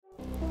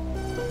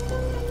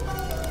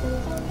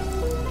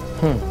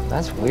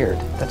That's weird.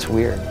 That's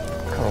weird.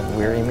 Kind of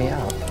wearing me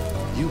out.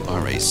 You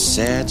are a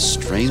sad,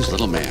 strange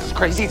little man.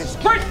 Crazy. This is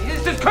crazy.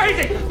 This is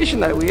crazy. Isn't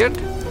that weird?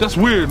 That's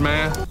weird,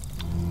 man.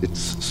 It's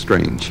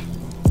strange.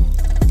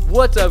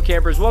 What's up,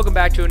 campers? Welcome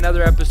back to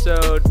another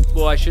episode,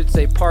 well, I should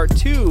say part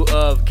 2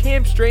 of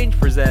Camp Strange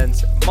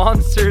presents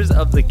Monsters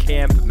of the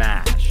Camp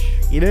Mash.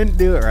 You didn't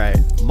do it right.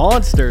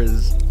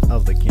 Monsters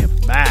of the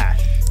Camp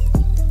Mash.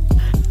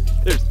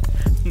 There's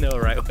no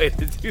right way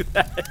to do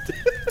that.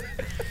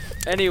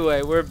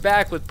 Anyway, we're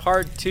back with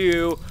part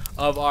 2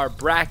 of our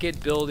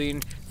bracket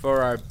building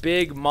for our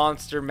big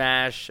Monster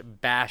Mash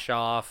bash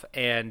off,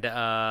 and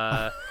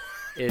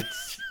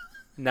it's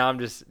now I'm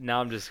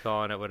just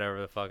calling it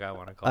whatever the fuck I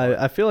want to call it.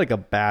 I feel like a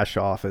bash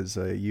off is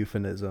a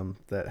euphemism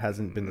that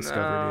hasn't been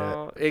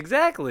discovered yet.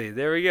 Exactly.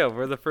 There we go.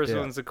 We're the first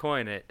ones to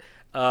coin it.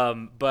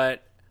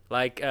 But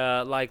like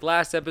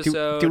last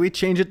episode, do we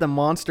change it to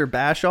Monster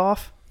Bash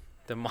Off?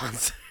 The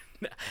monster.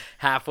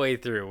 Halfway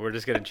through, we're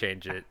just gonna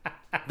change it.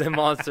 The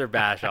Monster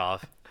Bash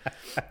Off.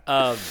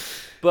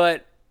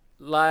 But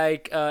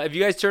like, if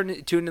you guys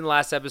tuned in the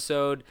last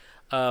episode,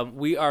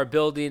 we are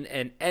building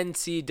an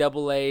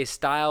NCAA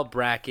style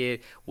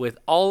bracket with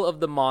all of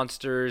the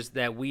monsters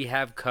that we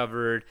have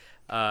covered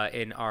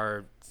in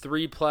our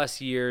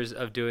 3+ years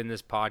of doing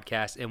this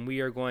podcast, and we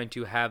are going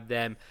to have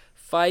them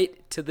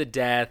fight to the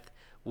death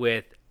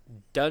with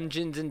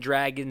Dungeons and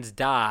Dragons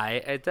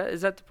die.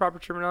 Is that the proper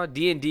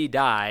terminology? D&D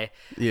die.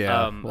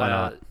 Yeah, why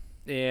not?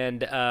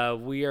 And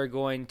we are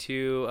going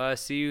to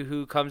see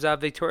who comes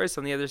out victorious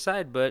on the other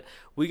side. But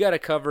we got to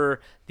cover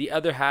the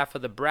other half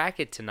of the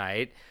bracket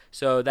tonight.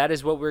 So that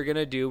is what we're going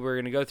to do. We're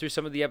going to go through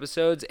some of the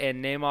episodes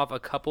and name off a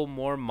couple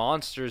more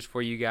monsters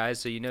for you guys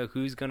so you know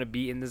who's going to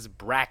be in this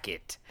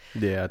bracket.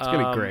 Yeah, it's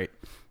going to be great.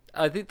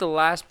 I think the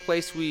last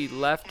place we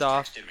left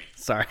off...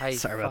 Sorry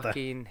about that.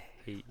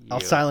 Hate you. I'll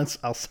silence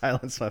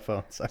my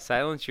phone. Sorry.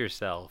 Silence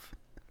yourself.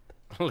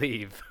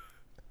 Leave.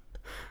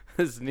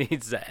 This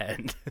needs to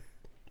end.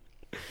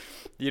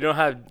 You don't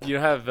have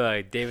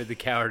David the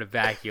Coward to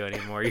back you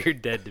anymore. You're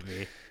dead to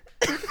me.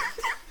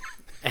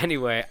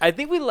 Anyway, I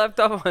think we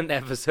left off on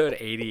episode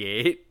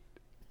 88.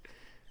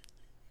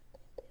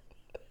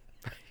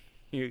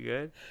 You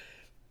good?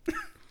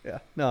 Yeah.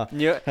 No,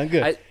 You know, I'm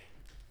good.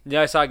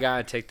 I saw a guy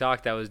on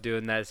TikTok that was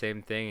doing that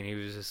same thing, and he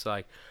was just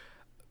like,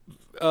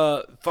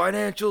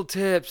 financial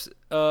tips.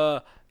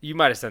 You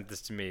might have sent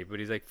this to me, but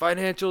he's like,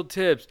 financial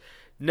tips.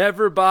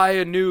 Never buy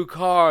a new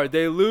car.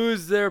 They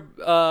lose their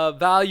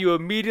value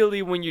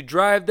immediately when you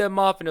drive them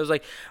off. And it was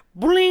like,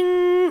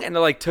 bling! And it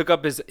like took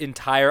up his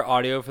entire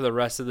audio for the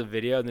rest of the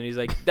video. And then he's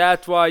like,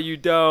 that's why you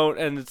don't.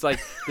 And it's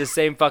like the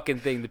same fucking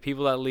thing. The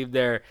people that leave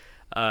their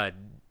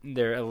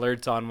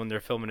alerts on when they're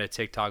filming a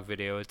TikTok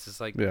video, it's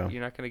just like, You're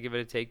not going to give it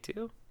a take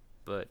two?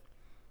 But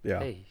yeah.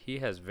 Hey, he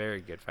has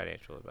very good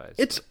financial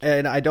advice.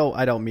 And I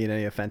don't mean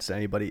any offense to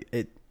anybody.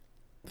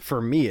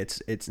 For me, it's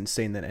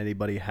insane that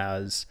anybody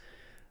has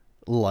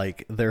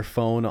like their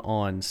phone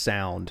on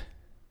sound.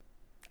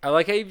 I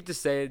like how you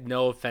just say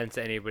no offense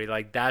to anybody.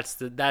 Like that's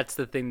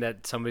the thing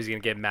that somebody's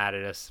gonna get mad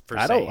at us for.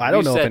 I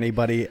don't know if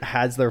anybody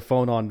has their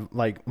phone on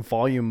like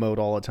volume mode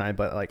all the time,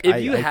 but like I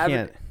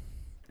can't.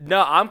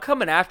 No, I'm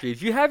coming after you.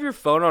 If you have your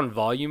phone on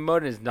volume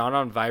mode and it's not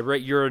on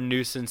vibrate, you're a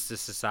nuisance to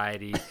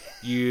society.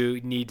 You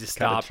need to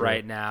stop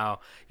right now.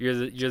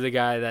 You're the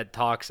guy that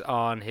talks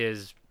on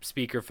his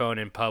speakerphone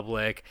in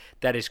public.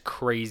 That is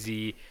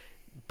crazy.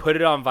 Put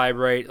it on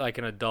vibrate like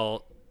an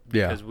adult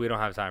because we don't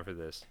have time for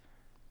this.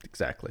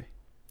 Exactly.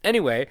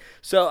 Anyway,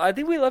 so I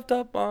think we left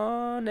up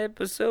on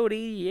episode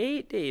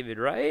 88, David,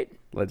 right?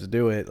 Let's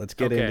do it. Let's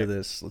get into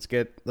this. Let's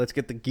get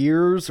the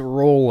gears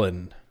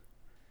rolling.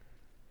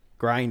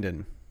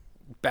 Grinding.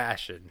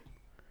 Bashing.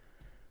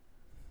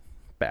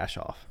 Bash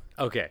off.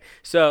 Okay.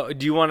 So,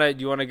 do you want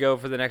to go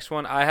for the next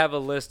one? I have a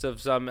list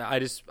of some. I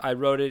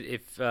wrote it.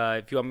 If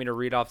you want me to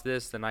read off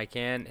this, then I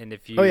can. And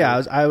if you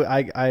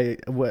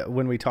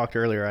when we talked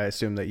earlier, I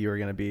assumed that you were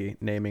going to be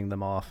naming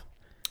them off.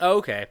 Oh,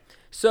 okay.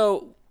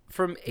 So,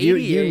 from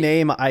 88 you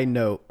name, I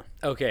note.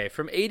 Okay,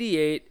 from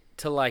 88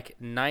 to like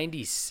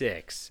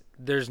 96,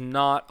 there's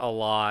not a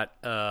lot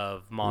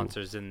of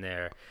monsters in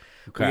there.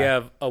 Okay. We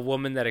have a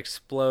woman that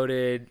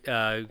exploded,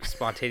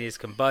 spontaneous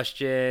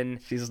combustion.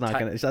 She's not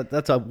going to...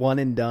 That's a one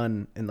and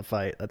done in the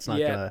fight. That's not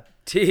going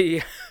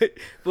to...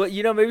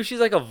 Well, maybe she's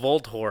like a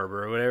Voltorb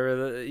or whatever,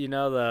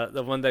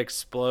 the one that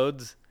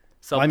explodes.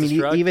 Well, I mean,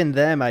 even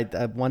them,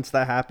 once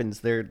that happens,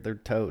 they're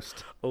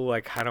toast. Oh,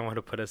 I kind of want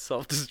to put a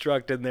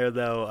self-destruct in there,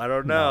 though. I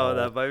don't know.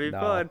 That might be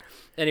fun.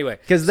 Anyway.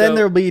 Because then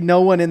there'll be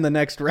no one in the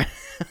next round.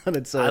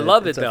 I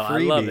love it, though. I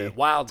love it.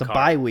 Wild card. It's a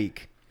bye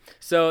week.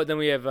 So then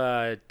we have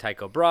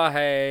Tycho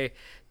Brahe.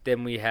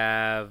 Then we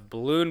have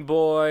Balloon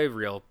Boy,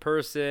 real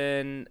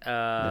person.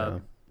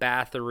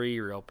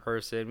 Bathory, real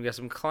person. We got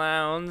some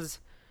clowns.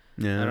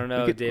 Yeah. I don't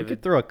know, David. We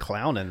could throw a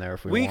clown in there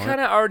if we want. We kind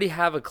of already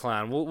have a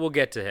clown. We'll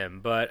get to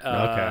him.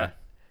 But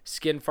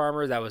Skin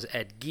Farmer, that was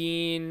Ed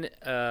Gein.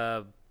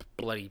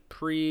 Bloody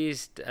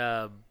Priest.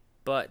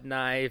 Butt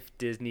Knife.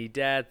 Disney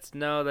Deaths.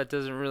 No, that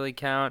doesn't really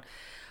count.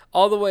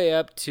 All the way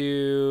up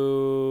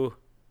to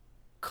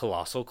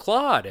Colossal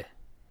Claude,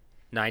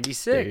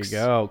 96. There you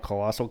go,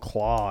 Colossal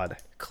Claude.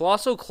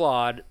 Colossal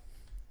Claude,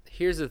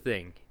 here's the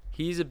thing.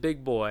 He's a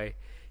big boy.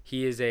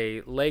 He is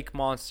a lake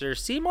monster.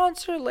 Sea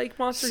monster? Lake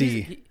monster?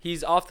 Sea.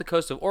 He's off the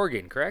coast of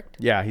Oregon, correct?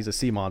 Yeah, he's a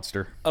sea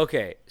monster.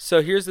 Okay,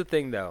 so here's the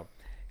thing, though.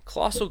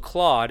 Colossal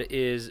Claude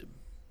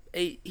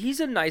he's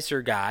a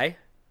nicer guy,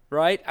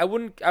 right? I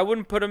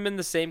wouldn't put him in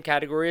the same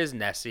category as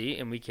Nessie,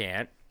 and we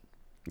can't.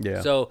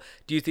 Yeah. So,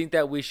 do you think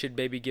that we should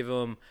maybe give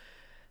him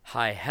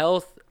high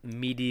health,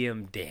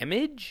 medium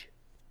damage?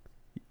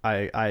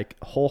 I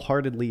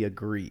wholeheartedly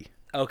agree.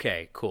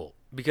 Okay, cool.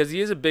 Because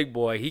he is a big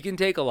boy, he can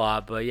take a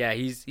lot, but yeah,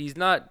 he's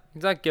not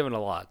giving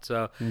a lot.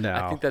 So No.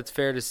 I think that's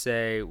fair to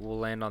say. We'll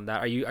land on that.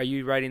 Are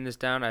you writing this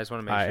down? I just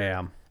want to make I sure.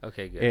 am.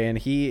 Okay, good. And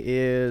he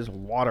is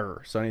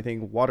water, so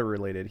anything water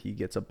related, he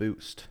gets a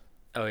boost.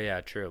 Oh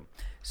yeah, true.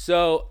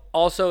 So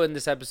also in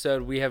this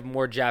episode we have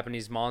more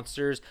Japanese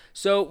monsters.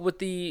 So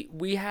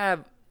we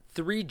have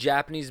 3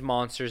 Japanese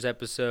monsters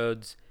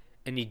episodes,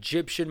 an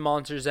Egyptian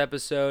monsters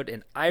episode,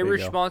 an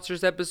Irish go.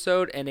 monsters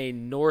episode, and a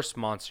Norse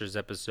monsters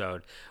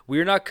episode.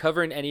 We're not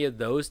covering any of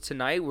those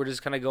tonight. We're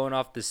just kind of going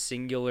off the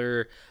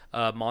singular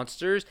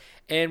monsters,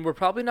 and we're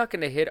probably not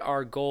going to hit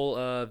our goal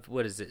of,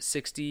 what is it,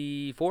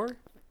 64?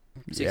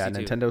 Yeah,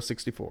 Nintendo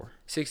 64.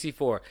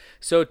 64.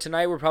 So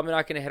tonight we're probably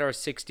not going to hit our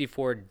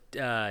 64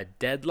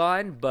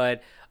 deadline,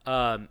 but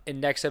in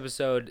next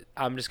episode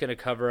I'm just going to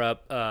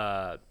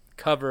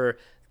cover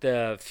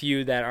the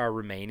few that are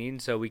remaining,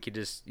 so we could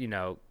just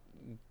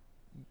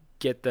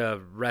get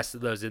the rest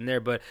of those in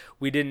there. But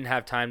we didn't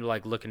have time to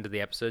look into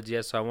the episodes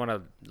yet, so I want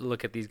to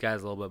look at these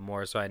guys a little bit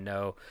more so I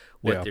know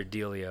what their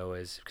dealio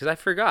is, because I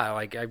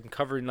forgot. I'm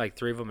covering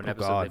 3 of them in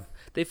episode.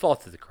 They fall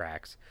through the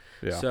cracks.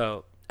 Yeah.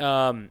 So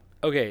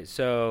okay,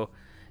 so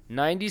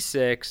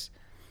 96,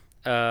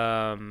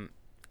 a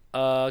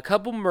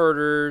couple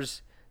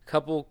murders, a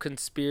couple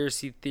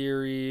conspiracy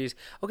theories.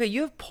 Okay,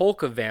 you have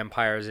polka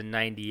vampires in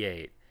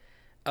 98.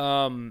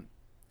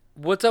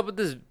 What's up with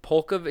this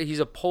polka? He's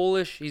a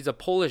Polish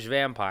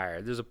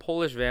vampire. There's a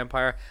Polish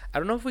vampire. I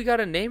don't know if we got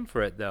a name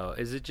for it though.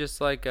 Is it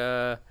just like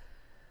a?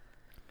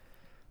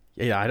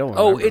 Yeah, I don't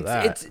remember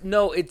that.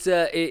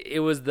 It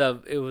was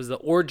the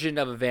origin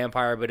of a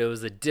vampire, but it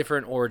was a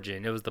different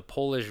origin. It was the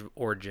Polish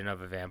origin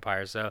of a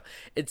vampire. So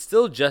it's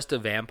still just a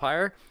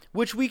vampire,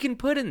 which we can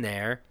put in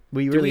there.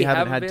 We really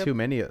haven't had too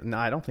many. No,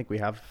 I don't think we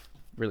have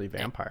really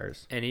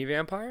vampires. Any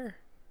vampire?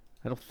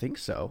 I don't think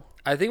so.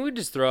 I think we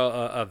just throw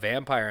a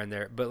vampire in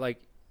there, but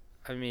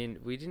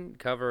we didn't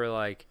cover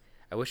I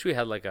wish we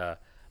had a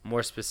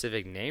more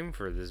specific name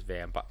for this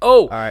vampire.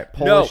 Oh, all right,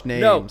 Polish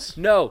names.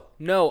 No,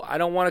 I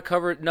don't want to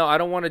cover. No, I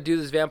don't want to do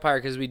this vampire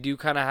because we do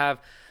kind of have.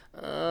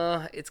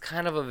 It's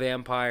kind of a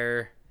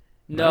vampire.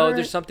 No, right.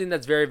 There's something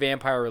that's very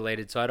vampire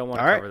related, so I don't want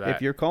to All cover right, that.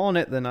 if you're calling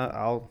it, then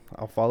I'll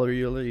follow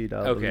your lead.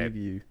 I'll Okay. believe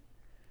you.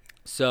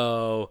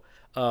 So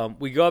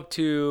we go up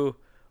to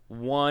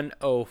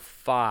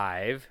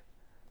 105,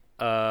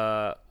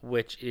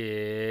 which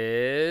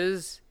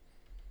is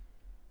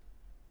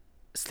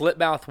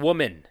Slipmouth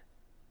Woman.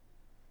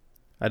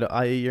 I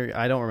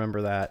don't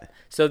remember that.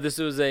 So this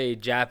was a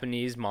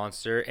Japanese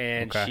monster,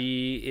 and Okay.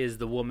 she is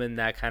the woman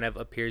that kind of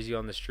appears you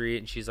on the street,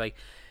 and she's like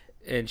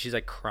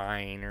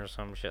crying or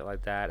some shit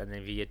like that. And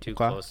then if you get too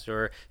close to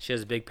her, she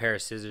has a big pair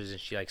of scissors, and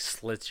she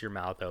slits your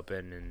mouth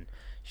open, and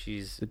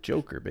she's The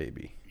Joker,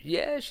 baby.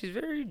 yeah, she's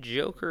very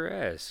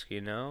Joker-esque,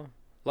 A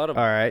lot of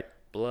All right.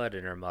 blood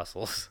in her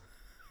muscles.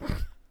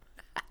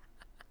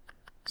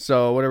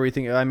 So what are we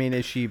thinking? I mean,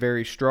 is she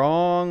very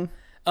strong?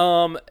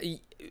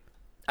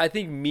 I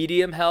think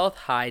medium health,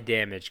 high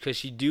damage,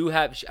 because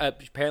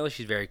apparently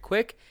she's very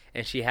quick,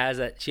 and she has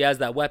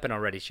that weapon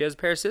already. She has a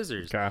pair of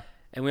scissors. Okay.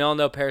 And we all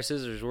know a pair of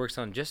scissors works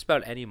on just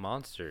about any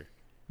monster.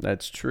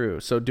 That's true.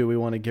 So do we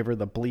want to give her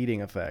the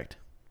bleeding effect?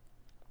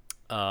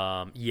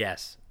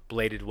 Yes,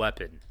 bladed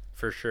weapon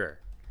for sure.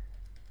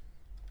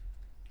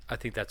 I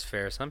think that's a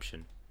fair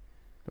assumption.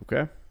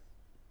 Okay.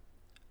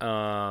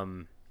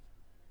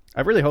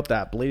 I really hope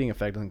that bleeding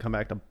effect doesn't come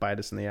back to bite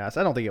us in the ass.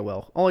 I don't think it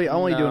will. Only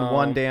doing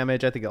 1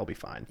 damage. I think it'll be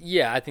fine.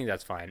 Yeah, I think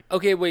that's fine.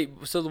 Okay, wait.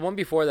 So the one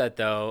before that,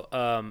 though,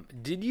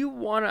 did you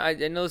want to? I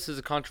know this is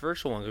a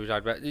controversial one because we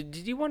talked about.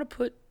 Did you want to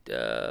put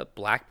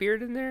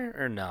Blackbeard in there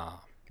or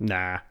no?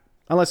 Nah,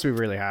 unless we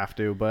really have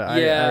to. But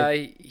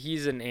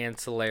he's an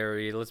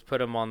ancillary. Let's put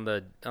him on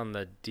the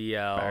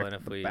DL, and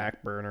if we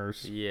back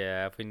burners.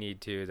 Yeah, if we need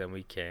to, then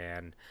we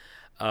can.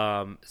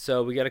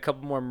 So we got a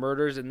couple more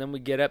murders, and then we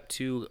get up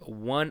to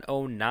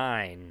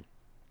 109,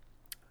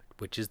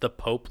 which is the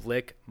Pope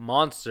Lick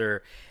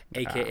Monster,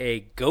 a.k.a.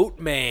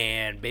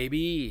 Goatman,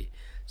 baby.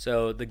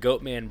 So the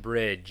Goatman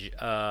Bridge.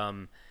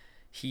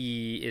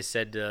 He is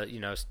said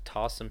to,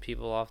 toss some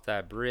people off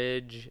that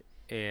bridge,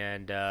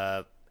 and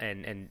what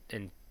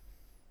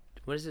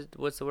is it?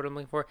 What's the word I'm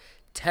looking for?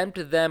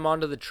 Tempt them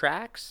onto the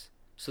tracks.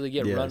 So they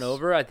get run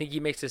over. I think he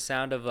makes a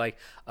sound of a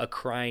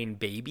crying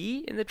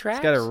baby in the tracks.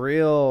 He's got a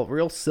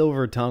real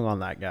silver tongue on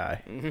that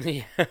guy.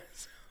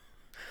 Yes.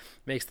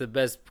 Makes the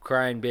best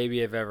crying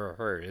baby I've ever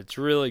heard. It's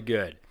really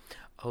good.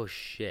 Oh,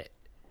 shit.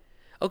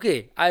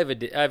 Okay, I have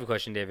a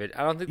question, David.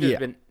 I don't think there's Yeah.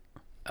 been.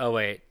 Oh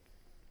wait,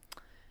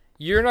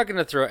 you're not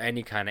gonna throw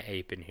any kind of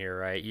ape in here,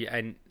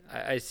 right?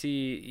 I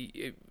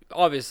see.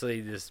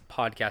 Obviously, this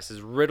podcast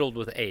is riddled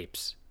with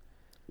apes.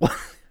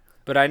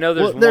 But I know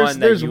there's one.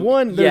 There's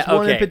one in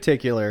okay.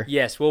 particular.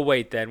 Yes, we'll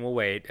wait then. We'll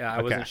wait. I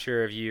Okay. wasn't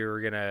sure if you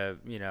were gonna,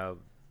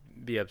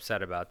 be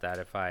upset about that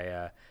if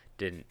I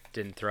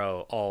didn't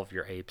throw all of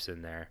your apes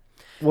in there.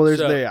 Well,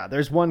 So-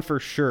 there's one for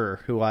sure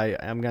who I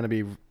am going to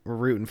be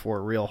rooting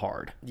for real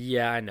hard.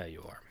 Yeah, I know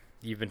you are.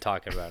 You've been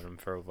talking about him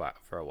for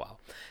a while.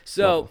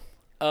 So,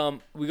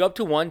 we go up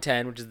to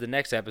 110, which is the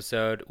next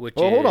episode. Which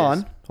Well,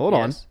 is, hold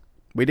on. Yes.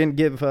 We didn't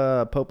give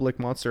Popelick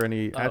Monster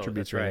any Oh,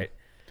 attributes. that's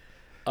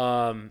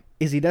right.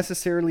 Is he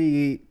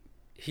necessarily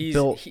He's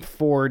built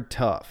Ford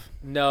tough?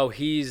 No,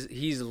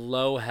 he's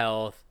low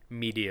health,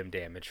 medium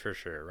damage for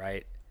sure,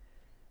 right?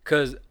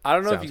 Because I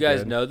don't know if Sounds you guys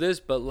good. know this,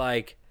 but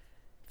like,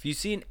 if you've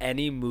seen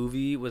any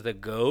movie with a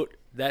goat,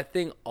 that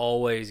thing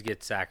always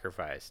gets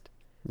sacrificed.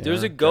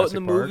 There's a goat in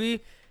the Jurassic Park.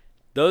 movie.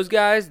 Those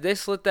guys, they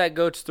slit that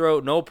goat's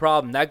throat, no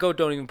problem. That goat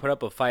don't even put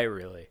up a fight,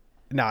 really.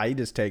 Nah, he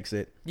just takes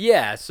it.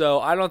 Yeah, so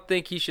I don't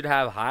think he should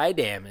have high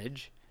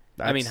damage.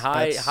 That's-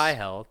 High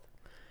health,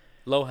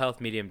 low health,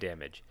 medium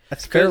damage.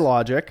 That's fair 'Cause-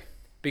 logic.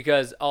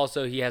 Because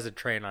also he has a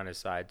train on his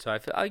side, so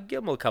I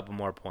give him a couple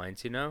more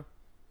points,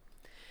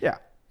 Yeah.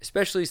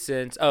 Especially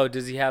since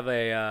does he have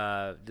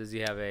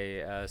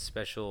a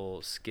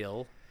special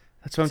skill?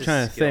 That's what I'm What's trying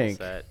his to skill think.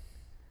 set?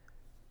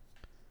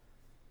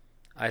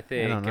 I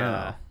think don't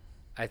know.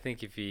 I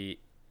think if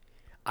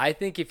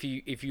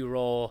you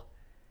roll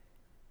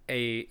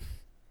a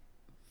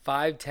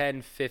 5,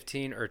 10,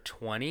 15, or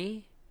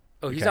 20.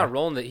 Oh, he's Okay. not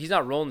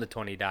rolling the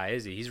 20 die,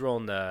 is he? He's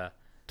rolling the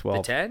 12.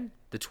 The 10?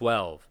 The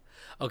 12.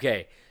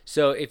 Okay.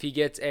 So if he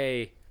gets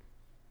a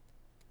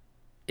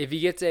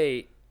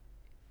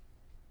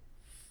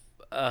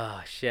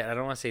oh shit, I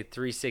don't want to say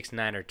 3, 6,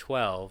 9, or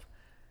 12.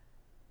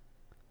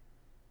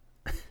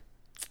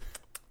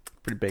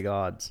 Pretty big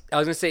odds. I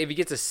was gonna say if he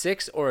gets a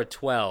 6 or a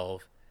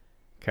 12,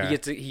 Okay.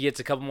 he gets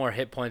a couple more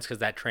hit points because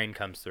that train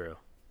comes through.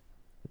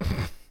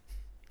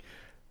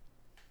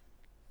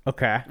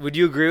 Okay. Would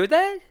you agree with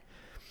that?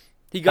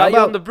 He got you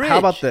on the bridge. How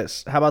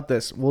about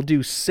this? We'll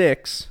do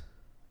 6.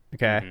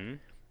 Okay. Mm-hmm.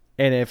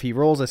 And if he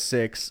rolls a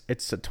 6,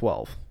 it's a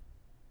 12.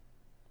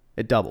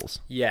 It doubles.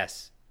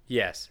 Yes.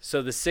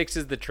 So the 6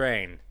 is the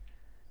train.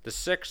 The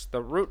 6,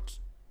 the route.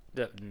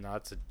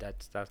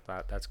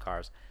 That's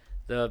cars.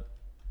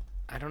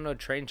 I don't know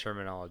train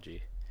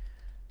terminology.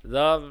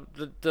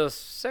 The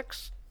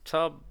 6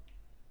 to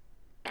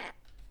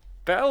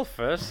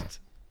Belfast.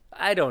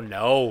 I don't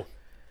know.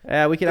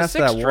 Yeah, we could The ask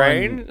that 6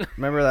 train. one.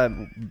 Remember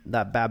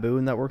that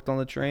baboon that worked on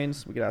the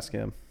trains? We could ask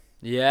him.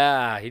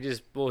 Yeah, he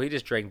just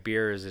drank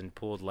beers and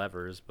pulled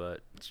levers,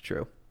 but It's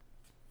true.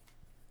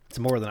 It's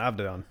more than I've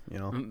done,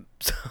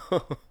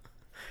 so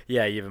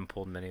yeah, you haven't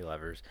pulled many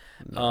levers.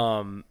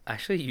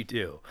 Actually, you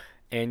do,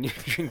 and you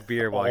drink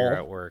beer while you're All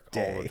at work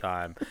all day. the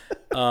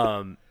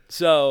time.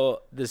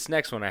 So this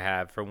next one I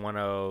have from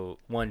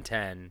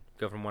 110,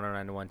 go from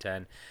 109 to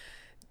 110,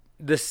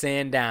 the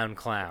Sandown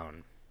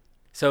Clown.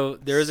 So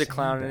there is a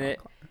clown in it.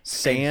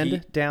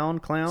 Sand down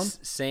clown?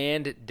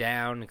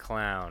 Sandown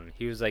Clown.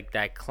 He was like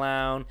that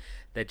clown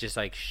that just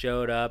like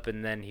showed up,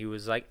 and then he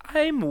was like,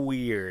 I'm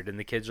weird, and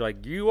the kids were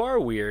like, you are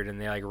weird, and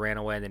they like ran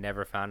away and they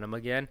never found him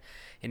again.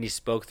 And he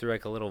spoke through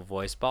like a little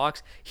voice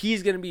box.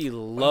 He's gonna be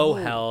low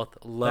health,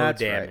 low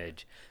that's right.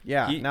 damage.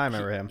 Yeah, now I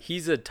remember him.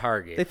 He's a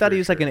target. They thought for he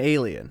was like sure. an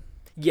alien.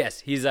 Yes,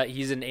 he's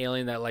an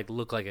alien that like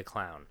looked like a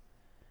clown,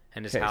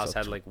 and his Okay, house so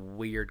had like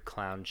weird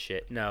clown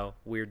shit. No,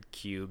 weird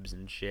cubes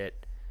and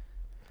shit.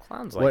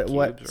 Clowns like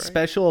What cubes, right?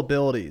 special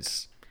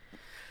abilities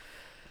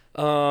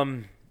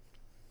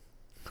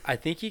I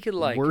think he could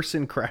like.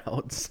 worsen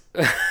crowds?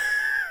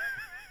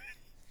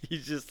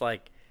 He's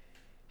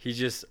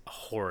just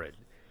horrid.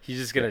 He's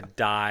just gonna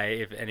die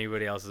if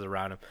anybody else is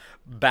around him.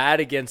 Bad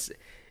against.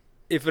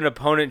 If an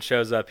opponent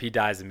shows up, he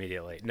dies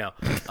immediately. No.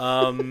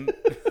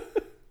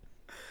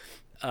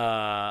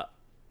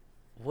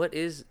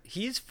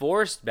 He's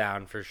force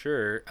bound for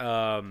sure.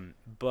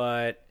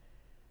 But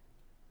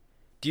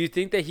do you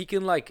think that he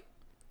can like,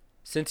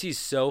 since he's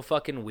so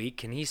fucking weak,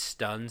 can he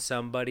stun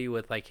somebody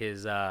with like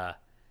his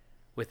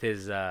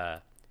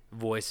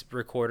voice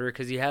recorder?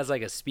 Because he has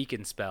like a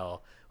speaking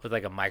spell with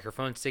like a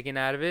microphone sticking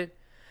out of it.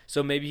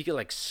 So maybe he could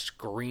like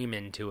scream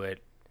into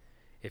it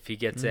if he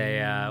gets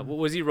what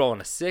was he rolling,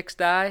 a 6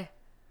 die?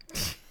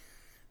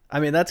 I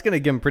mean, that's gonna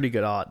give him pretty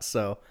good odds.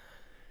 So,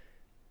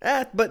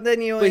 but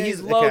then But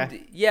he's low.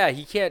 okay. Yeah,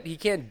 he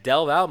can't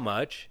delve out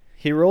much.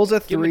 He rolls a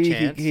Give him a 3.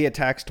 chance. He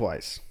attacks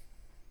twice.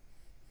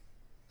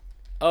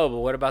 Oh, but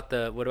what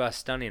about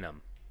stunning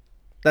him?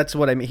 That's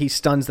what I mean. He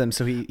stuns them,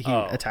 so he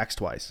Oh. attacks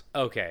twice.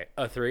 Okay,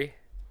 a 3.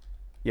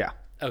 Yeah.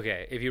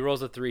 Okay, if he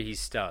rolls a 3, he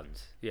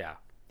stuns. Yeah,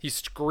 he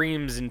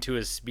screams into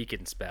his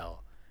speaking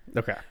spell.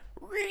 Okay.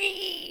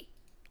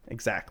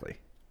 Exactly.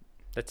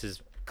 That's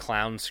his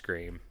clown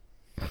scream.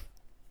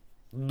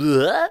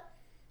 Bleh.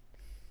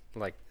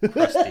 Like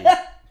crusty.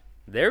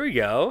 There we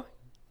go.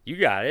 You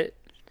got it.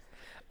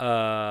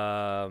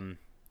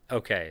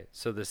 Okay,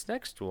 so this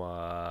next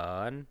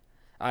one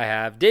I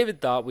have.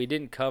 David thought we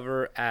didn't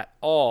cover at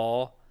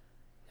all,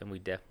 and we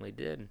definitely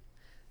did.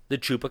 The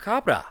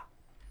Chupacabra.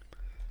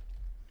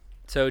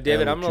 So,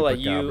 David, El I'm gonna let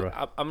you.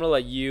 Chupacabra. I'm gonna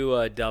let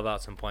you delve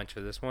out some points for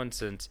this one,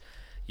 since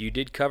you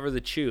did cover the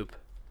Choupy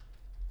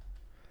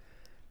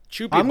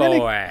I'm gonna-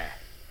 boy.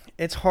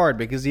 It's hard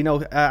because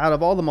out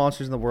of all the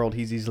monsters in the world,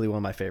 he's easily one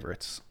of my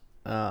favorites.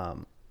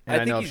 And I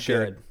think know he's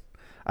good.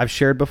 I've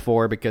shared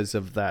before because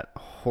of that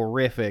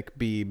horrific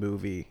B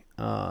movie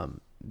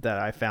that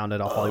I found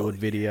at a Hollywood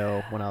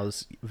Video when I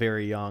was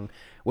very young,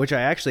 which I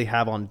actually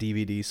have on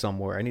DVD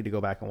somewhere. I need to go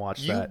back and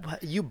watch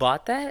that. You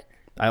bought that?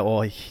 Yeah,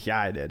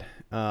 I did.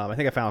 I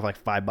think I found it for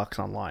like $5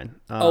 online.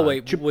 Oh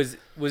wait, was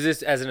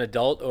this as an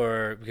adult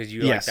or because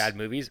you Yes. like bad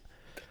movies?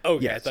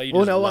 Okay, I Yes. thought you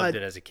Well, just no, loved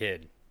it as a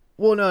kid.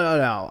 Well,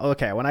 no.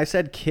 Okay, when I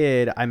said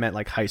kid, I meant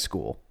like high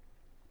school.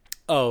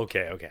 Oh,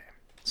 okay.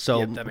 So,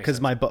 Yep, that makes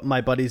because sense. my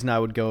buddies and I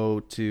would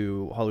go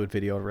to Hollywood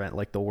Video and rent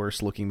like the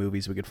worst looking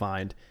movies we could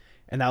find,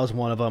 and that was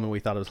one of them, and we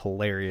thought it was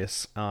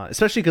hilarious.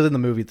 Especially because in the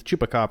movie, the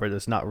Chupacabra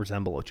does not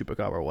resemble a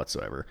Chupacabra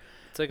whatsoever.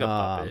 It's like a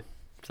puppet.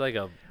 It's like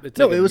a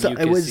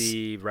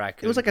mucusy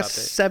raccoon. It was like a puppet.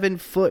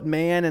 7-foot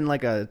man in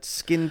like a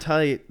skin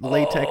tight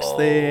latex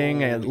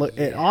thing, and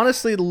it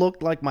honestly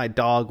looked like my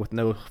dog with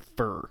no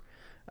fur.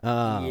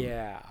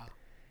 Yeah.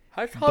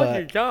 How tall is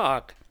your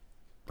dog?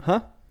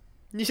 Huh?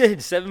 You said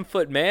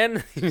 7-foot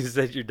man? Is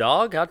that your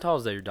dog? How tall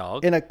is that your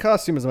dog? In a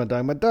costume as my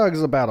dog. My dog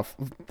is about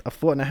a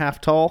foot and a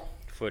half tall.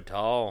 Foot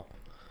tall.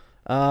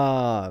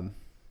 I'm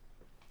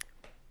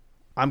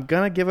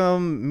gonna give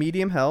him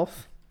medium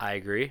health, I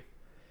agree.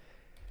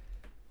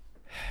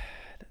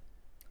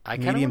 I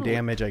kinda medium wanna-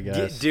 damage, I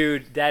guess.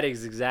 Dude, that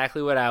is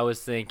exactly what I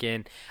was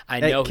thinking. I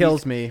It know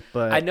kills me,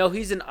 but I know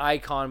he's an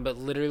icon, but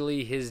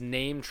literally his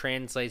name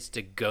translates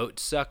to goat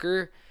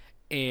sucker,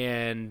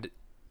 and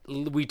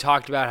we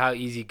talked about how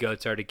easy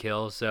goats are to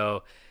kill,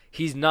 so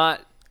he's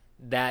not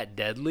that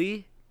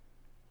deadly.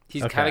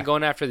 He's Okay. kind of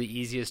going after the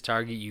easiest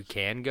target you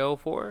can go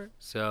for.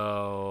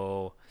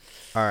 So,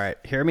 all right,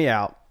 hear me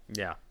out.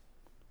 yeah.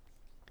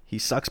 He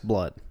sucks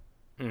blood.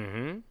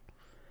 Mm-hmm.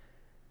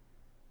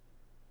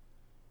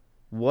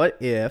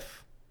 What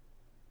if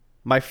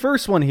my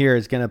first one here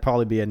is gonna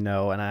probably be a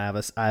no, and I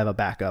have a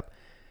backup.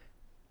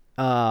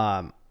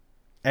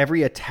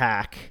 Every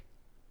attack,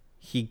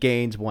 he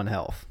gains 1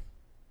 health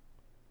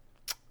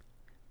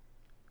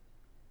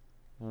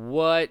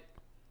What?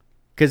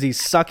 because he's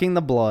sucking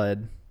the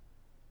blood.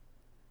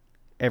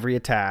 Every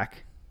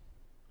attack,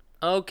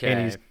 Okay.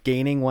 and he's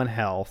gaining 1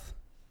 health.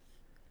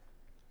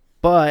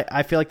 But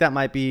I feel like that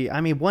might be.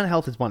 I mean, 1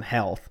 health is 1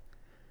 health.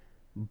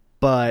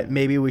 But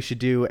maybe we should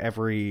do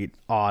every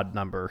odd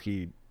number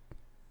he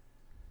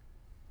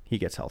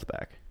gets health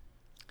back.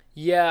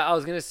 Yeah, I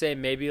was going to say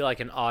maybe like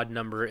an odd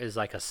number is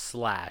like a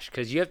slash,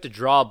 because you have to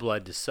draw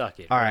blood to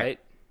suck it, All right? right.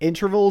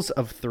 Intervals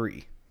of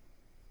 3.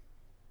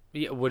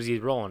 Yeah, what is he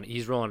rolling?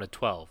 He's rolling a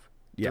 12.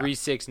 Yeah. 3,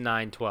 6,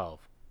 9, 12.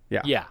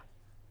 Yeah. Yeah.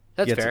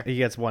 That's fair. He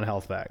gets 1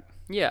 health back.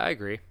 Yeah, I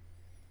agree.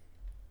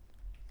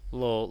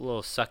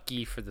 Little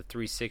sucky for the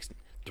 3, 6,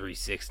 3,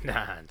 6,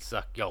 9.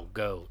 Suck your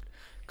goat.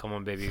 Come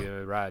on, baby,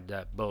 ride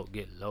that boat,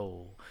 get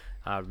low.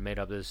 I made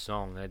up this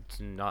song. It's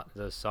not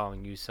the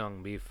song you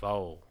sung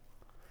before.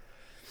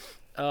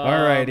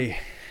 Alrighty.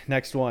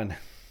 Next one.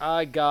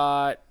 I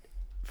got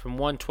from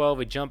 112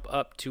 a jump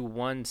up to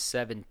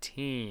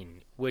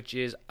 117, which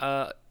is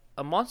a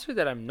monster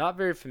that I'm not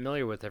very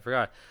familiar with. I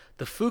forgot.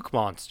 The Fook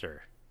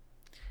monster.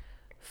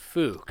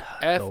 Fook.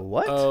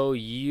 what?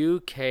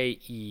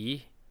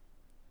 Fouke.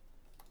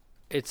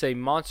 It's a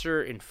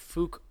monster in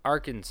Fook,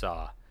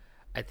 Arkansas.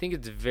 I think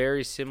it's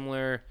very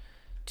similar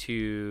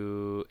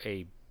to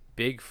a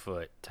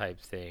Bigfoot type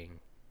thing.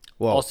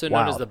 Whoa, Also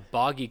known as wow. the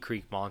Boggy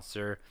Creek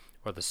monster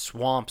or the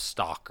Swamp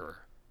Stalker.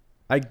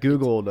 I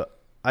googled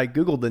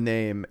the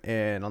name,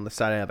 and on the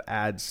side I have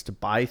ads to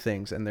buy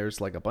things, and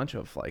there's like a bunch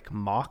of like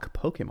mock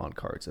Pokemon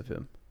cards of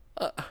him.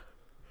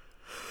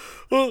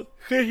 Well,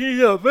 he's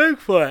a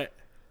Bigfoot.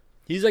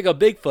 He's like a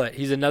Bigfoot.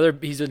 He's another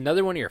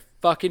one of your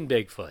fucking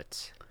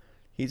Bigfoots.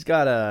 He's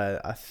got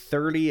a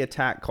 30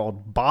 attack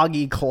called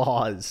Boggy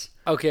Claws.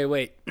 Okay,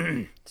 wait.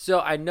 So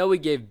I know we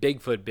gave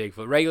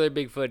Bigfoot, regular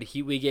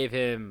Bigfoot. We gave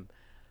him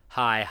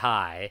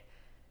high,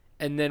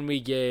 and then we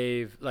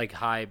gave like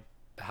high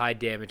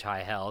damage,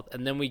 high health,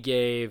 and then we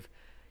gave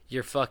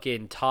your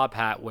fucking top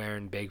hat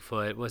wearing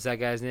Bigfoot. What's that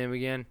guy's name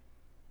again?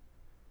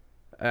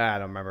 I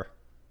don't remember.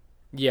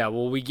 Yeah,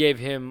 well, we gave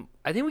him.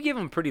 I think we gave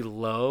him pretty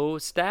low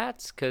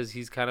stats because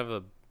he's kind of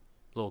a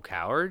little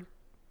coward.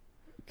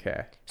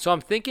 Okay. So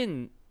I'm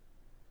thinking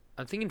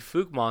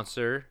Fook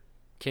Monster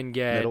can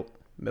get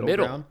Middle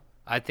ground.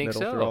 I think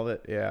Middle so. through all of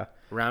it. Yeah.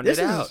 Round it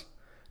out.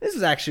 This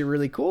is actually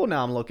really cool.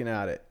 Now I'm looking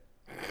at it.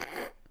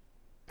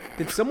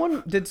 Did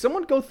someone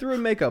go through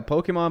and make a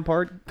Pokemon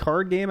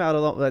card game out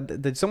of?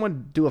 Did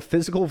someone do a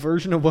physical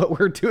version of what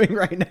we're doing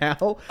right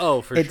now? Oh,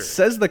 for it sure. It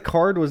says the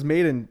card was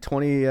made in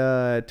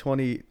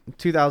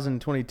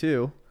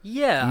 2022.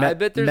 Yeah, I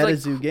bet there's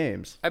MetaZoo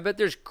Games. I bet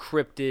there's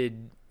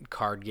cryptid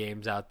card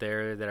games out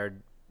there that are,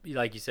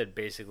 like you said,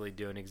 basically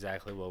doing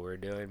exactly what we're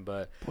doing.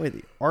 But Boy,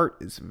 the art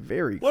is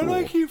very cool. why do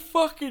I keep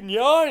fucking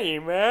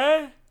yawning,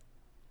 man?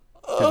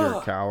 'Cause you're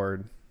a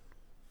coward.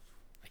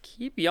 I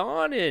keep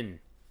yawning.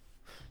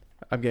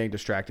 I'm getting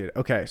distracted.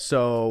 Okay,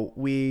 so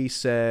we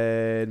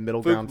said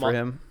middle Food ground for mon-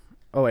 him.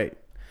 Oh wait,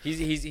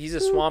 He's a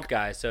swamp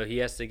guy, so he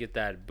has to get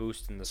that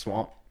boost in the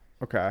swamp.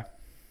 okay.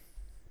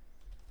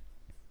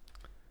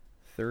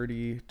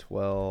 30,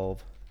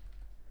 12,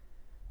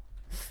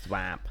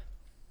 swamp.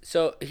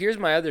 So here's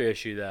my other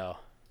issue, though.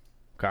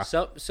 Okay.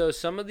 So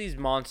some of these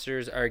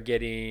monsters are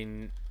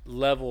getting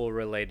level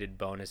related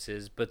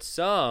bonuses, but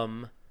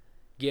some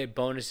get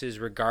bonuses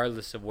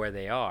regardless of where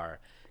they are.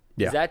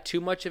 Yeah. Is that too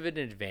much of an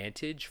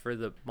advantage for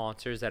the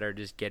monsters that are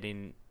just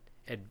getting,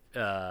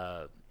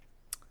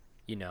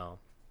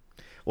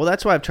 Well,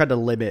 that's why I've tried to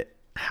limit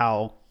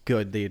how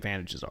good the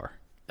advantages are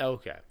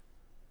Okay.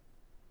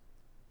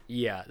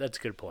 Yeah, that's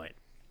a good point.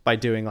 by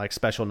doing like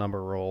special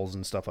number rolls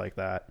and stuff like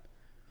that.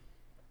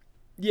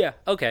 Yeah,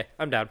 okay,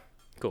 I'm down.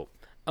 Cool.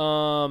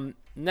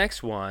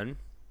 Next one,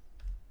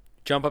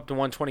 jump up to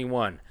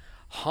 121.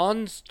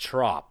 Hans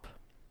Trop.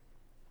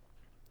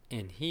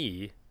 And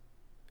he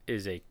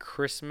is a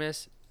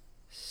Christmas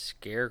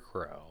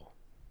scarecrow.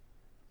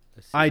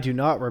 I do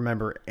not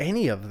remember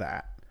any of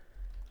that.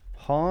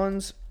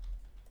 Hans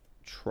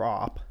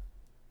Trop.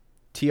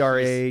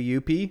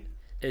 Traup.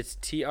 It's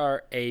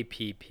Trapp.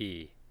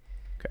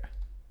 Okay.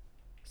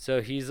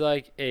 So he's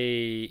like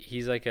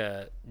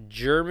a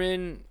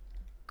German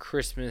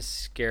Christmas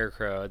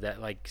scarecrow that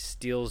like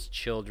steals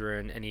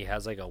children, and he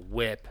has like a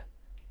whip,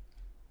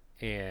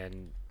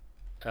 and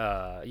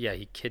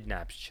he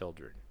kidnaps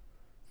children.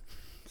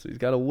 So he's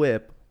got a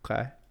whip.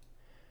 Okay.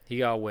 He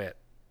got a whip.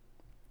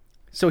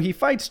 So he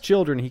fights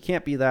children. He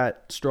can't be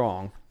that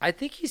strong. I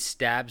think he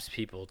stabs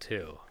people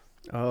too.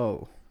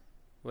 Oh.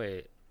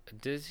 Wait,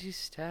 does he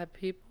stab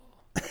people?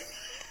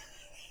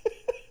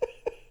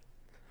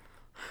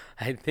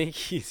 I think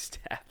he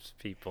stabs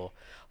people.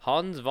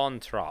 Hans von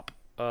Trapp.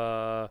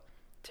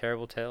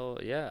 Terrible tale.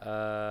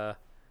 Yeah.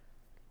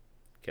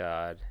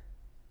 God.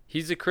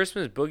 He's a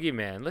Christmas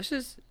boogeyman.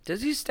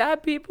 Does he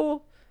stab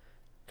people?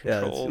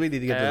 Control we need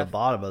to get to F, the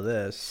bottom of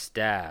this.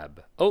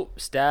 Stab. Oh,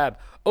 stab.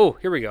 Oh,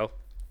 here we go.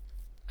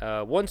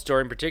 One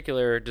story in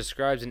particular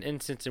describes an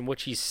instance in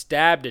which he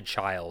stabbed a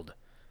child,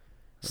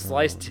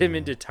 sliced him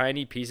into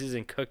tiny pieces,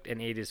 and cooked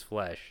and ate his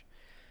flesh.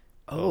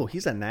 Oh,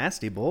 he's a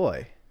nasty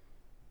boy.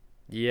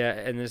 Yeah,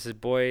 and this is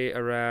boy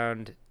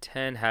around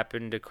 10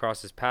 happened to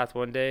cross his path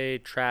one day.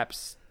 Trop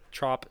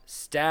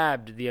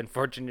stabbed the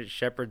unfortunate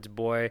shepherd's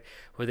boy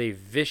with a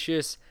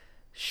vicious,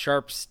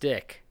 sharp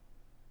stick.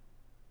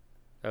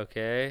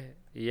 Okay,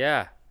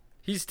 yeah.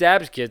 He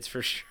stabs kids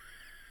for sure.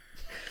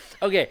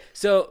 Okay,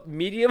 so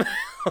medium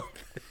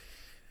health.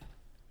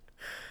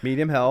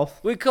 Medium health.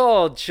 We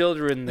call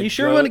children the You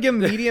sure want to give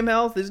him medium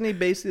health? Isn't he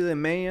basically a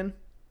man?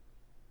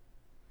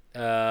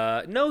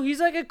 No, he's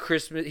like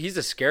he's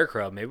a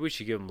scarecrow. Maybe we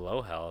should give him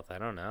low health. I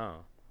don't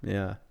know.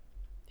 Yeah.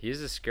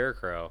 He's a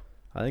scarecrow.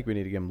 I think we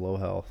need to give him low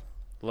health.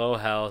 Low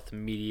health,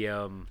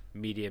 medium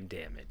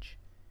damage.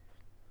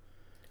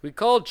 We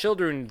call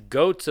children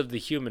goats of the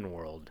human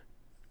world.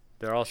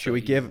 They're also Should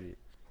we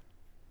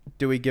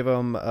do we give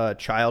him a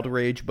child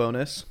rage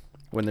bonus?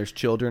 When there's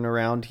children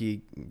around,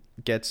 he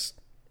gets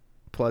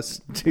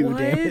 +2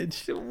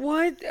 damage.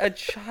 What? A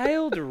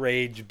child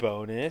rage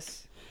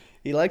bonus?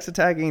 He likes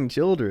attacking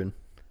children.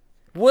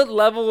 What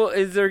level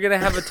is there going to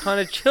have a ton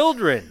of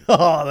children?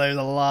 Oh, there's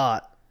a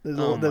lot. There's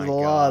Oh a my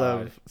lot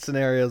God. of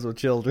scenarios with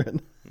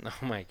children.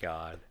 Oh my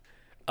god.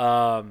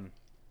 I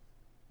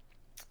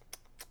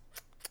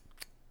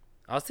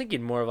was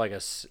thinking more of like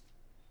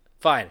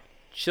fine,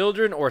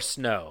 children or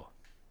snow,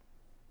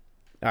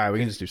 All right, we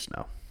can just do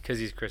snow. because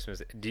he's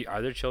Christmas.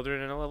 Are there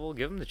children in a level?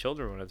 Give them the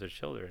children one if there's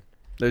children.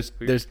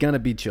 There's gonna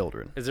be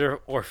children. Is there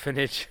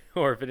orphanage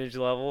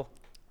level?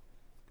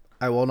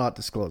 I will not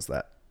disclose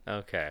that.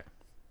 Okay.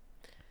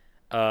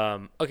 Okay,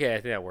 I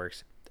think that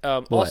works.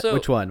 What? Also,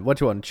 Which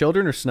one?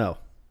 Children or snow?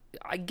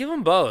 I give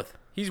him both.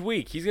 He's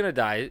weak. He's gonna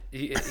die.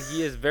 He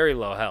is very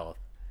low health.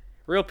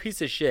 Real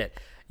piece of shit.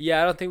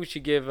 Yeah, I don't think we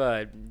should give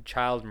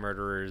child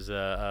murderers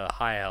a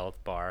high health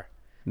bar.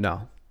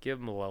 No. Give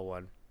him a low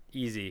one.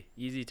 Easy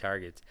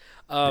targets.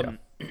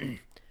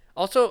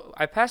 Also,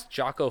 I passed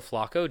Jocko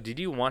Flocko. Did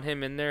you want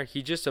him in there?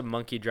 He's just a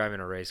monkey driving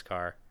a race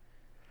car.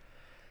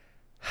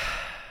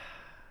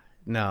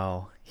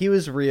 No. He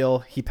was real.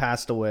 He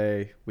passed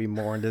away. We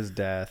mourned his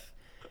death.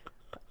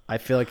 I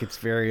feel like it's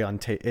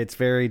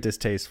very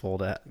distasteful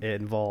to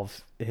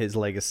involve his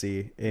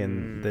legacy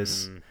in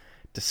this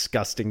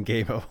disgusting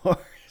game of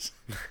horrors.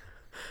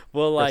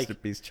 Well, Rest like, in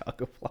peace,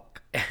 Choco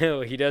Flock.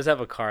 he does have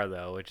a car,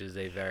 though, which is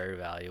a very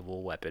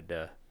valuable weapon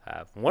to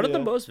have. One of the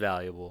most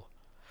valuable.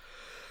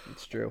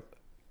 It's true.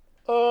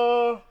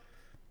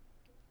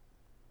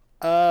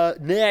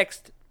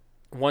 Next,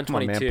 Come on,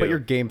 122. man. Put your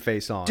game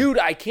face on. Dude,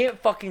 I can't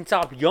fucking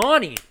stop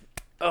yawning.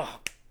 Ugh.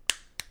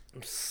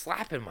 I'm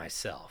slapping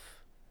myself.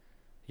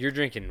 You're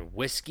drinking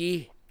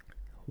whiskey?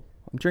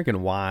 I'm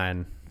drinking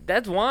wine.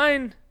 That's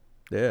wine?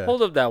 Yeah.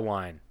 Hold up that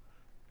wine.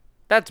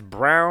 That's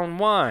brown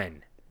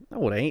wine.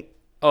 No, it ain't.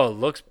 Oh, it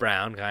looks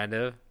brown, kind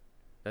of.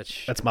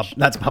 That's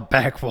my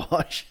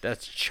backwash.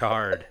 That's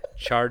charred.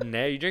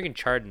 Chardonnay? You drinking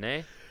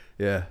Chardonnay?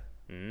 Yeah.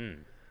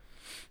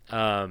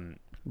 Um,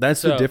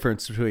 That's So- the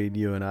difference between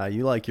you and I.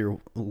 You like your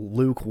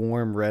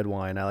lukewarm red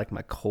wine. I like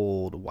my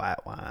cold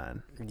white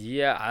wine.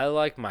 yeah, I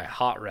like my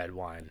hot red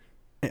wine.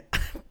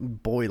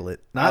 Boil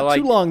it. Not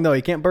like- too long though.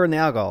 You can't burn the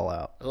alcohol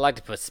out. I like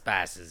to put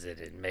spices in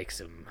it and make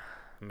some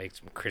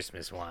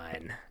Christmas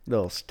wine.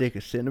 Little stick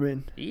of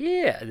cinnamon.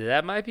 Yeah,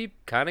 that might be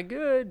kind of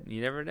good.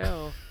 You never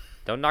know.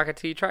 Don't knock it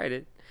till you tried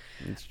it.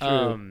 It's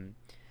true.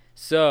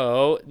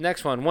 So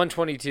next one,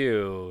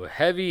 122,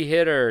 heavy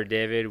hitter,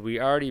 David. We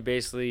already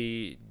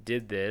basically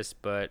did this,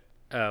 but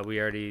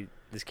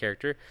these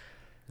characters,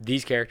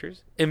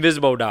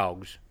 invisible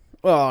dogs.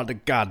 Oh, the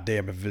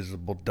goddamn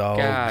invisible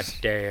dogs. God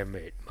damn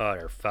it,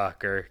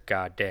 motherfucker.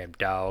 Goddamn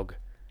dog.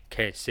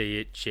 Can't see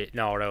it, shitting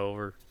all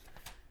over.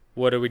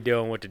 What are we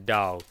doing with the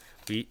dog?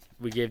 We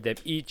gave them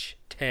each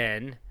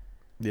 10,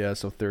 Yeah,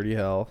 so 30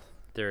 health.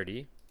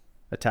 30.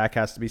 Attack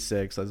has to be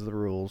 6. Those are the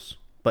rules.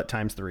 But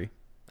times 3.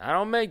 I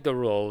don't make the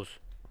rules.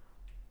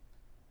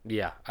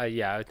 Yeah,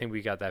 I think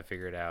we got that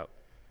figured out.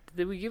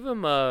 Did we give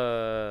them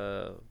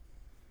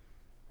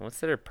what's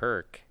their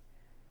perk?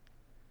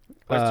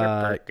 What's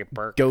their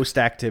perk? Ghost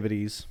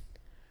activities.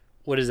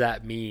 What does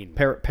that mean?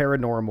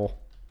 Paranormal.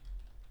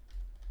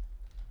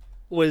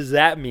 What does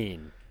that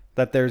mean?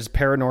 That there's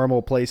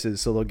paranormal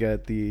places, so they'll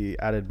get the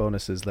added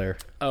bonuses there.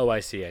 Oh, I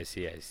see,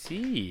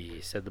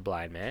 said the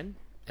blind man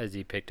as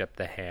he picked up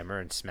the hammer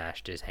and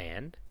smashed his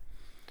hand.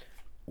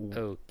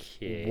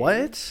 Okay.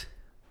 What?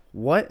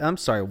 I'm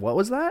sorry, what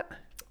was that?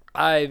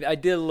 I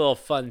did a little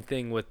fun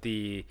thing with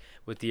the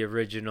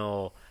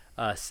original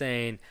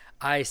saying,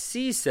 "I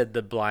see," said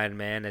the blind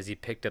man as he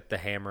picked up the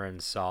hammer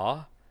and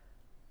saw.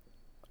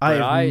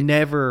 I've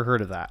never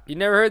heard of that. You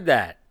never heard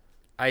that?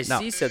 I No.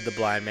 see, said the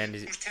blind man.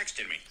 Who's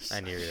texting me?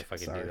 I knew you were gonna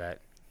fucking Sorry. do that.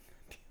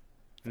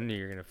 I knew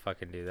you were gonna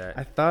fucking do that.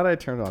 I thought I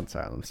turned on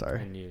silent. I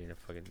Sorry. knew you were gonna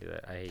fucking do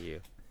that. I hate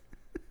you.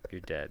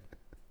 You're dead.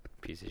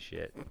 Piece of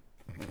shit.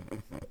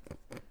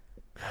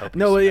 I hope you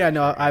No, yeah, smash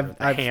no, your head with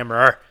a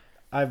hammer.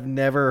 I've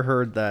never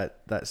heard that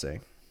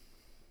saying.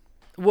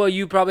 Well,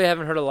 you probably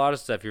haven't heard a lot of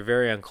stuff. You're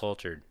very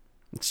uncultured.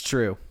 It's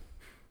true.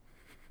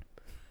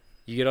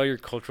 You get all your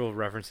cultural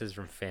references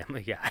from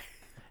Family Guy.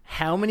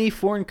 How many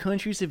foreign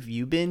countries have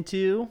you been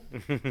to?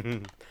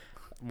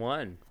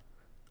 One.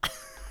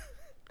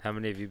 How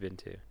many have you been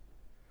to?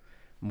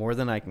 More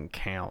than I can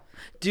count.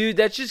 Dude,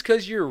 that's just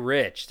because you're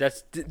rich.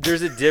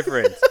 There's a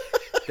difference.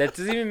 That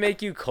doesn't even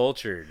make you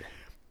cultured.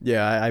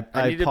 Yeah,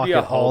 I need to be pocket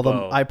a all the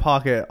hobo. I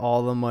pocket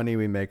all the money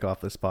we make off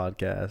this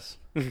podcast.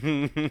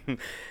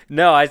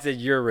 No, I said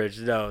you're rich.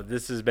 No,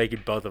 this is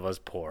making both of us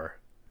poor.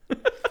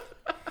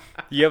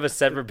 You have a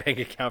separate bank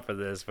account for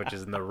this, which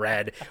is in the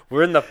red.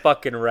 We're in the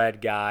fucking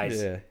red,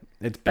 guys. Yeah,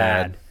 it's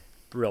Bad. bad.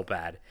 Real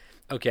bad.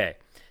 Okay.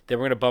 Then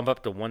we're going to bump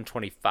up to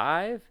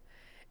 125.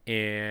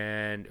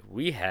 And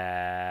we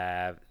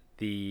have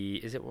the...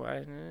 Is it...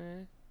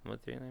 The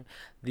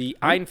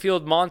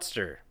Einfield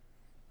Monster.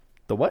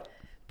 The what?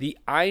 The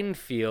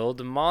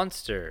Einfield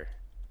Monster.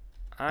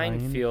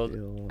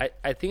 Einfield. Einfield.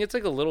 I think it's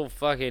like a little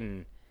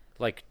fucking...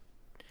 Like...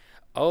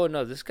 Oh,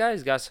 no. This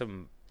guy's got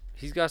some...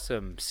 He's got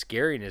some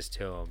scariness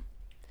to him.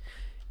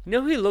 You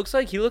know who he looks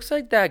like? He looks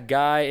like that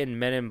guy in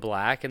Men in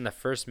Black, in the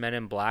first Men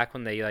in Black,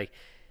 when they like...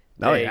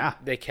 Oh, yeah.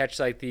 They catch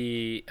like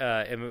the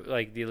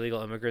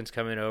illegal immigrants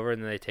coming over,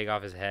 and then they take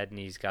off his head, and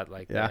he's got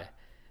like Yeah.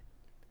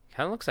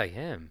 kind of looks like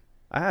him.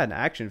 I had an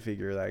action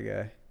figure of that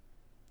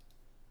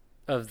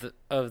guy.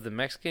 Of the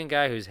Mexican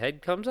guy whose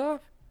head comes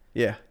off?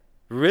 Yeah.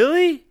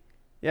 Really?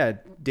 Yeah,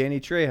 Danny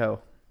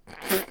Trejo.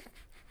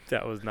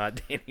 That was not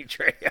Danny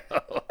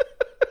Trejo.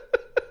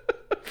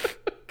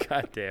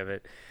 God damn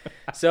it.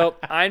 So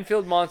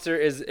Einfield Monster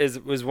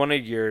was one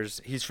of yours.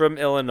 He's from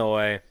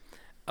Illinois.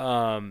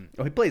 Oh,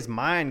 he plays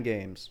mind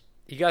games.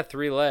 He got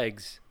 3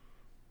 legs.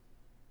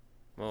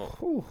 Well,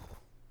 Whew.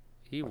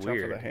 he Watch out for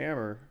the weird.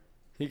 hammer.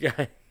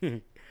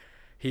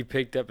 He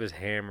picked up his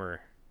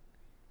hammer.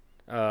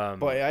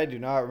 Boy, I do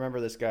not remember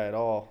this guy at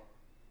all.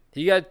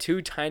 He got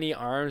 2 tiny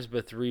arms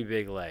but 3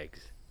 big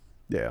legs.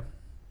 Yeah.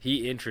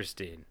 He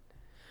interesting.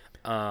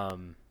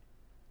 Kind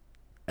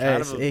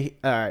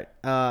All right.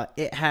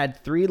 It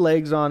had 3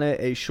 legs on it,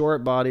 a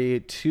short body,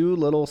 2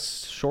 little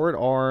short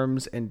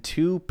arms, and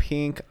 2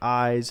 pink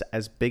eyes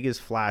as big as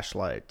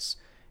flashlights.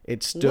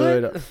 It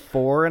stood What?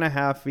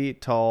 4.5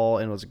 feet tall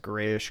and was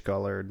grayish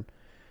colored,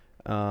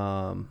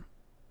 almost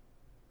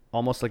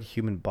like a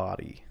human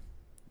body.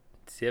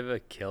 Does he have a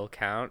kill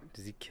count?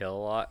 Does he kill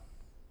a lot?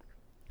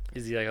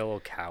 Is he like a little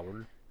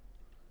coward?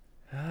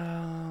 Boy,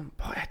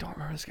 I don't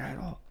remember this guy at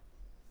all.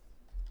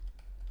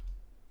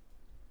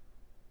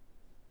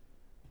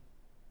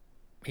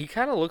 He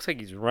kind of looks like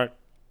he's run.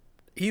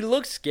 He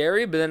looks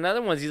scary, but then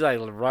other ones he's like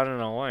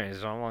running away.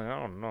 So I'm like, I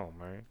don't know,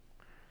 man.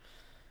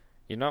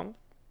 You know?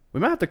 We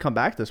might have to come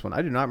back to this one.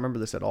 I do not remember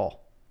this at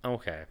all.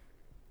 Okay.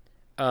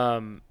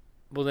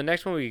 Well, the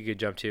next one we could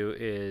jump to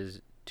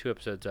is 2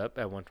 episodes up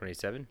at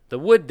 127. The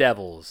Wood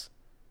Devils.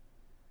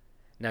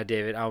 Now,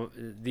 David,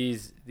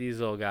 these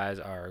little guys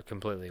are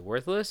completely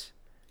worthless.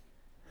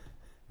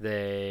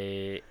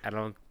 They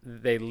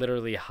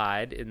literally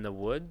hide in the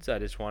woods. I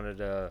just wanted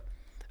a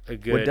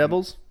good Wood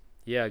Devils?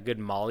 Yeah, a good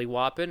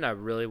molly-whopping. I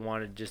really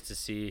wanted just to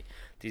see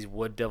these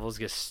Wood Devils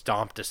get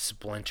stomped to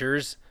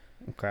splinters.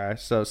 Okay,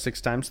 so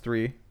 6 times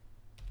 3.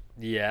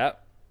 Yeah.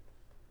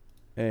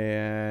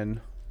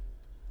 And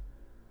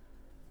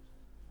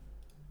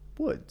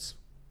woods.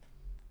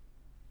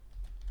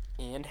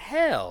 And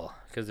hell,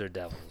 because they're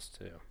devils,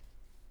 too.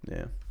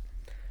 Yeah.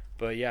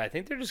 But, yeah, I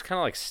think they're just kind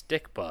of like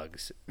stick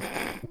bugs.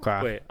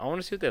 Okay. Wait, I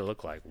want to see what they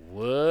look like.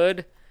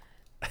 Wood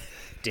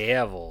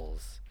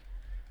Devils.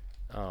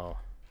 Oh,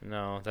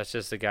 no, that's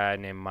just a guy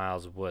named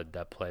Miles Wood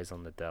that plays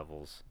on the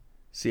Devils.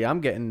 See, I'm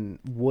getting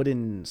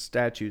wooden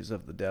statues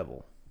of the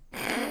devil.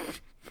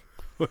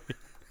 Wait.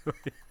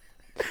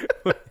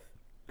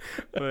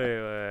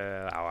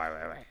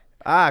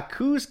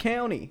 Coos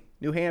County,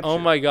 New Hampshire. Oh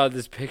my god,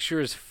 this picture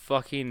is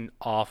fucking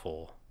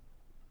awful.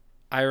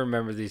 I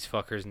remember these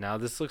fuckers now.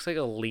 This looks like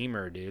a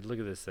lemur, dude. Look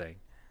at this thing.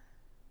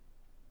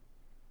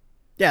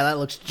 Yeah, that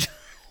looks...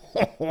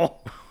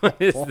 What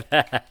is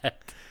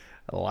that?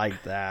 I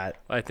like that.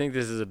 I think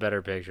this is a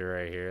better picture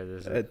right here.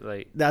 This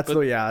is That's the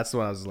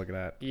one I was looking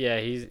at. yeah,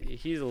 he's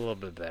a little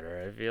bit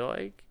better, I feel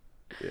like.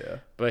 Yeah.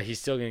 But he's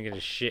still gonna get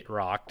his shit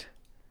rocked.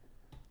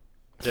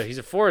 So he's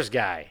a forest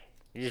guy.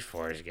 He's a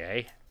forest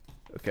guy.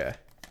 Okay.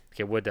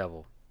 Okay, Wood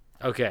Devil.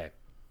 Okay.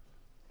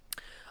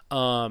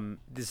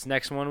 This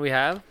next one we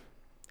have,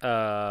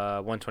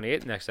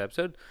 128, next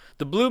episode,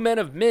 the Blue Men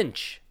of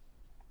Minch.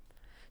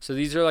 So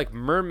these are like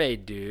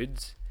mermaid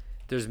dudes.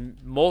 There's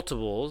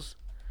multiples.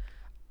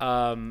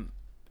 To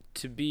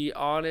be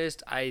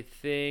honest, I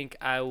think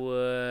I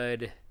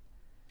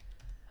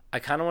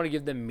kind of want to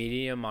give them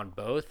medium on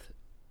both.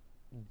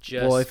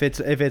 Well, if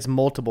it's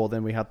multiple,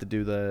 then we have to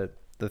do the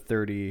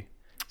 30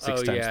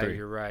 6 times 3.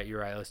 You're right.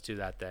 Let's do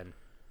that then.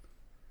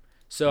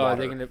 So are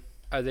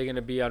they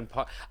gonna be on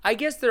par? I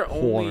guess they're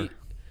only.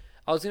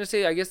 I was gonna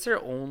say I guess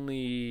their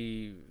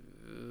only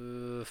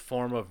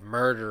form of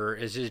murder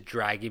is just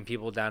dragging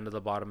people down to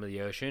the bottom of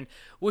the ocean,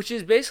 which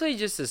is basically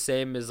just the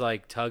same as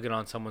like tugging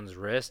on someone's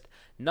wrist.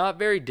 Not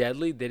very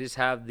deadly. They just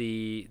have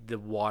the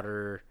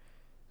water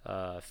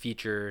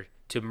feature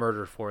to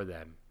murder for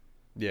them.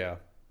 Yeah.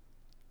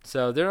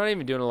 So they're not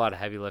even doing a lot of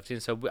heavy lifting.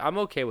 So I'm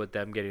okay with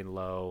them getting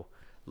low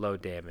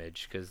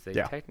damage because they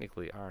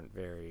technically aren't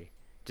very.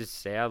 Just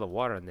stay out of the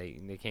water and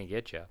they can't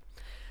get you.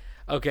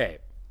 Okay.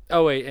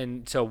 Oh wait,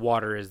 and so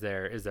water is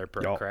their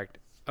perk, correct?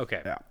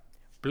 Okay. Yeah.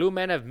 Blue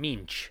Men of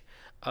Minch.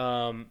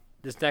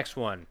 This next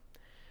one,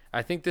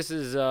 I think this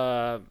is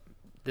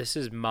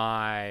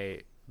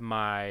my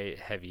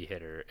heavy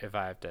hitter, if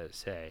I have to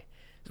say.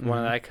 It's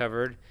one that I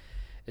covered.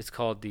 It's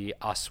called the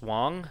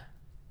Aswang.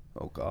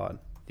 Oh God.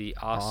 The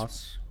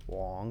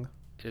Aswang.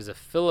 It is a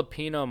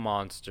Filipino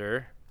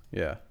monster.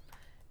 Yeah.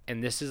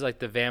 And this is like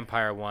the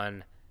vampire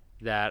one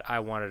that I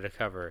wanted to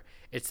cover.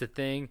 It's the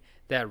thing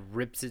that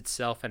rips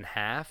itself in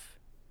half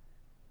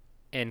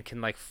and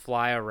can like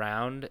fly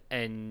around,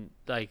 and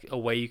like a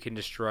way you can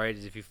destroy it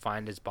is if you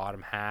find its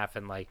bottom half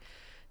and like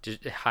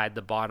just hide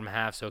the bottom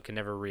half so it can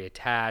never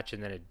reattach,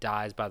 and then it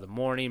dies by the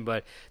morning.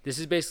 But this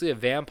is basically a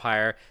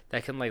vampire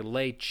that can like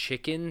lay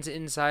chickens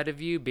inside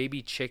of you,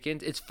 baby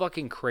chickens. It's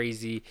fucking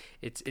crazy.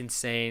 It's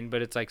insane,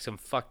 but it's like some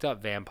fucked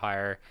up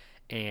vampire,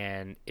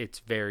 and it's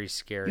very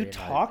scary. You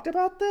talked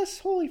about this?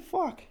 Holy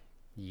fuck.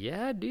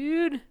 Yeah,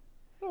 dude. I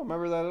don't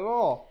remember that at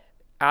all.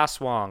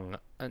 Aswang.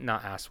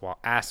 Not Aswang.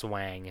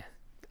 Aswang.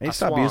 I need to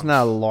stop using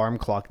that alarm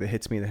clock that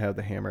hits me in the head with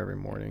the hammer every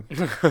morning.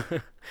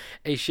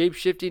 A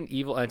shape-shifting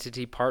evil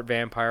entity, part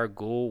vampire,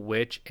 ghoul,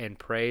 witch, and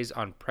preys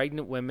on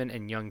pregnant women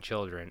and young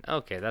children.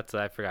 Okay,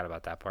 I forgot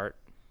about that part.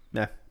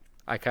 Yeah.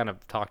 I kind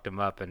of talked him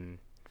up and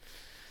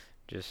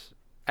just...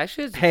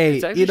 Actually, it's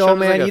man, like you a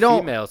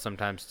don't... female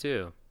sometimes,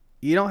 too.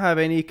 You don't have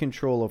any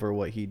control over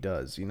what he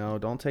does,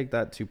 Don't take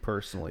that too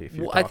personally. If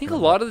you're I think a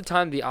lot of the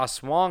time the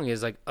Aswang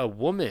is like a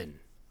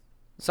woman.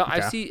 So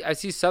okay. I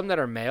see some that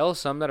are male,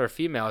 some that are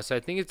female. So I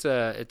think it's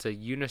a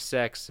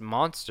unisex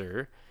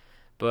monster.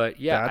 But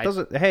yeah,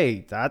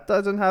 that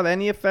doesn't have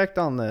any effect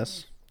on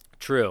this.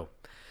 True.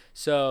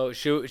 So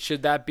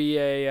should that be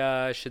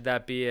a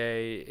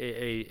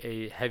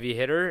heavy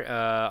hitter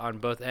on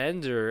both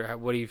ends, or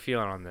what are you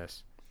feeling on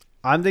this?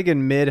 I'm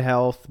thinking mid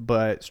health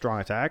but strong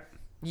attack.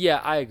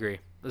 Yeah, I agree.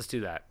 Let's do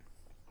that.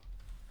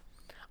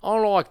 I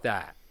don't like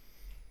that.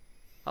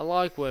 I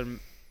like when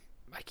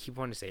I keep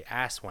wanting to say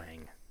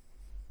Aswang.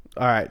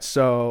 All right,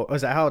 so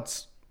is that how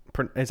it's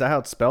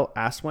spelled?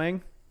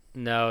 Aswang?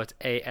 No, it's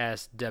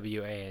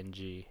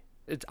Aswang.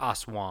 It's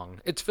Aswang.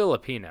 It's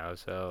Filipino,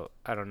 so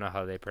I don't know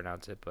how they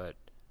pronounce it, but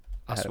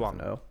Aswang.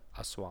 No.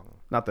 Aswang.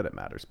 Not that it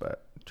matters,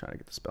 but I'm trying to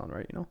get the spelling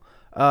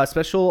right,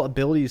 Special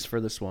abilities for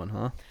this one,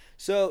 huh?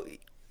 So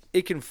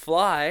it can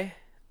fly.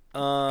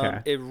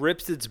 Okay. It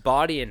rips its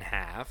body in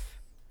half.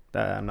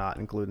 I'm not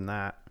including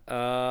that.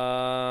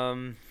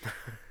 I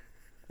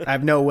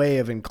have no way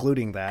of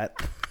including that.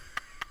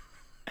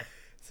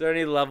 Is there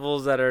any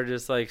levels that are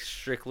just like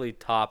strictly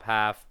top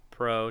half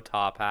pro,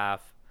 top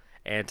half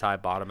anti,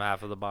 bottom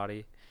half of the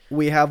body?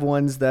 We have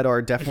ones that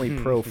are definitely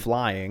pro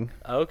flying.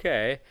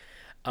 Okay.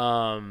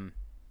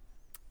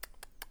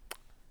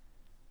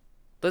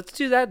 Let's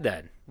do that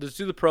then. Let's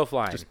do the pro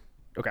flying.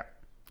 Okay.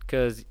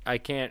 Because I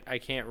can't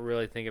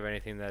really think of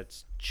anything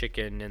that's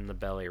chicken in the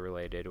belly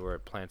related, where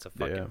it plants a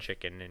fucking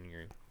chicken in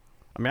your.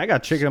 I mean, I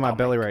got chicken in my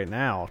belly right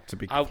now, to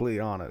be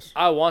completely honest.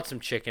 I want some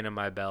chicken in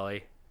my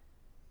belly.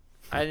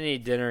 I didn't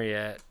eat dinner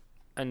yet.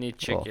 I need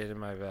chicken in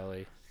my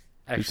belly.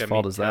 Actually, Whose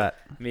fault is that?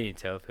 I'm eating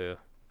tofu.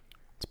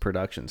 It's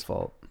production's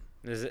fault.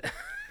 Is it?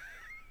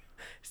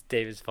 It's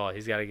David's fault.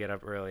 He's got to get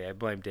up early. I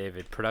blame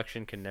David.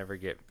 Production can never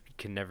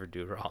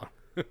do wrong.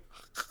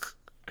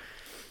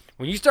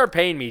 When you start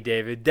paying me,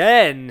 David,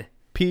 then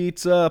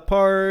Pizza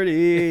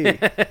party.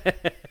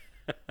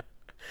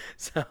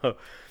 So,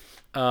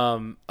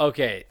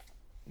 okay.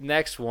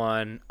 Next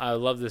one. I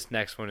love this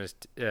next one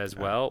as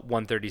well.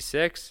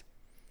 136.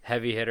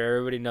 Heavy hitter.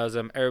 Everybody knows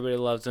him. Everybody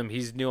loves him.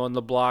 He's new on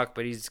the block,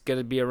 but he's going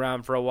to be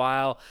around for a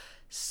while.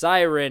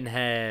 Siren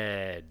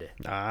Head.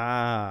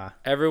 Ah.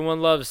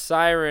 Everyone loves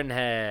Siren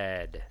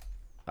Head.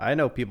 I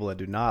know people that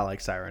do not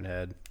like Siren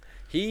Head.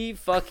 He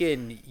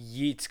fucking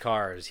yeets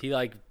cars. He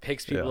like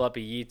picks people up.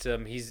 He yeets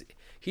them.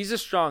 He's a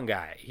strong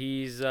guy.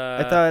 He's.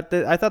 I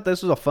thought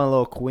this was a fun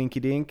little quinky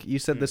dink. You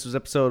said this was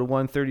episode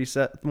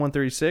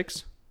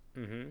 136.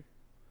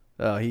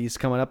 Mm-hmm. He's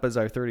coming up as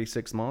our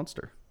 36th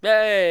monster.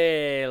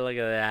 Hey, look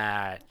at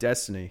that.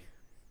 Destiny.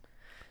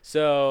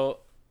 So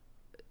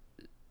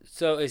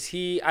is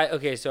he?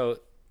 So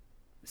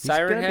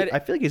Siren Head. I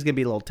feel like he's gonna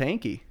be a little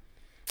tanky.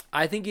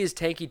 I think he's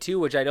tanky too,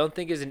 which I don't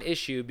think is an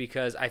issue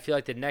because I feel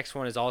like the next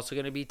one is also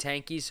going to be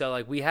tanky. So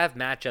like we have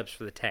matchups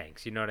for the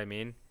tanks. You know what I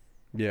mean?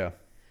 Yeah.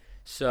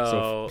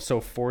 So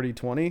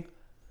 40-20?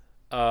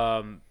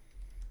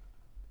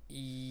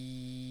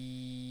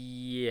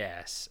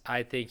 Yes.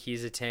 I think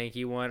he's a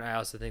tanky one. I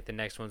also think the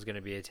next one's going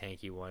to be a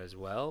tanky one as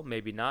well.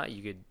 Maybe not.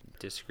 You could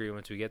disagree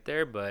once we get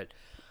there, but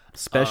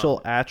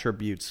special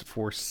attributes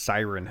for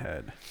Siren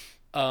Head.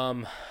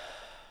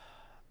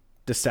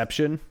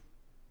 Deception.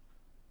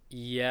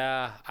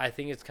 Yeah, I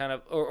think it's kind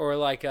of or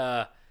like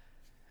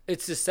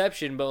it's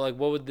deception, but like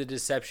what would the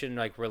deception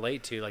like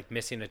relate to? Like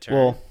missing a turn.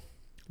 Well,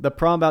 the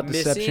problem about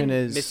deception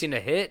is missing a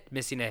hit.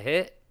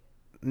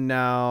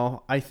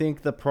 No, I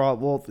think the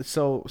problem. Well,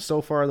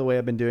 so far the way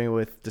I've been doing it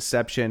with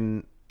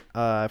deception,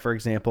 for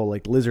example,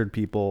 like lizard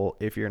people,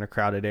 if you're in a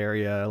crowded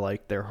area,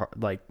 like they're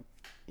like,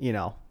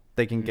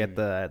 they can get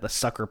the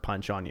sucker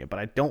punch on you. But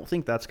I don't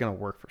think that's gonna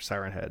work for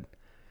Siren Head.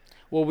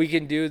 Well, we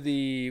could do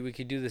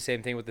the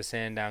same thing with the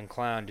Sandown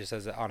Clown, just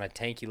as on a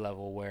tanky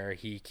level, where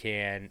he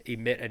can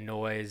emit a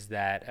noise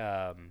that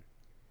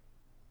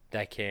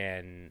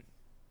can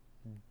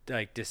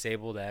like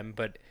disable them,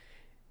 but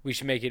we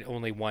should make it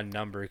only one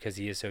number because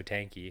he is so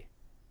tanky,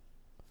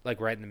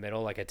 like right in the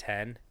middle, like a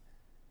 10.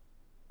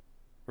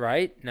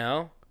 Right?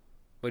 No,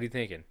 what are you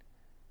thinking?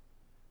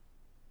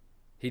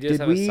 He does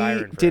have a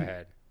siren for a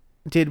head.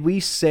 Did we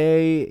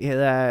say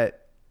that?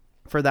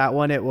 For that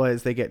one, it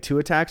was they get 2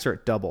 attacks or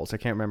it doubles. I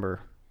can't remember.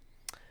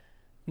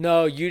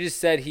 No, you just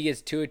said he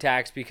gets 2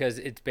 attacks because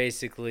it's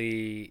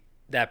basically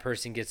that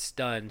person gets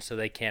stunned, so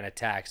they can't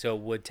attack. So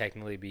it would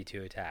technically be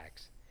 2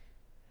 attacks.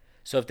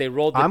 So if they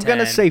rolled the 10...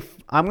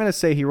 I'm gonna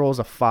say he rolls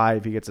a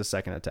 5, he gets a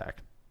second attack.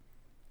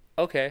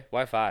 Okay,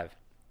 why 5?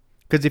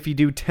 Because if you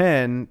do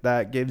 10,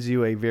 that gives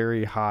you a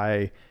very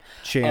high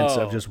chance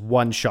of just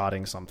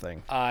one-shotting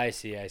something. I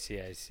see.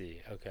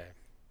 Okay.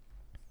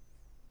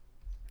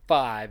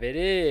 5 it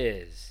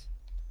is.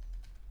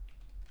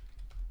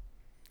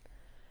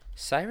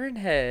 Siren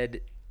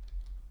Head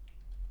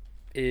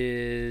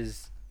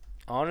is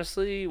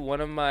honestly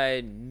one of my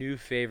new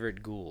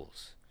favorite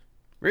ghouls.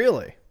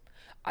 Really?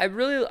 I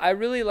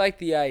really like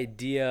the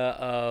idea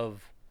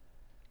of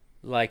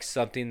like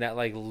something that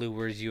like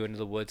lures you into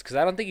the woods because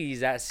I don't think he's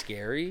that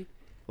scary.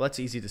 Well, that's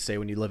easy to say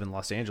when you live in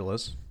Los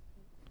Angeles.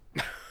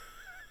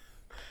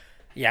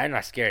 Yeah, I'm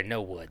not scared of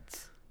no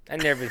woods.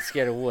 I've never been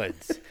scared of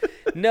woods.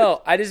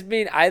 No, I just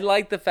mean I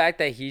like the fact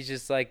that he's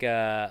just like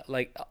I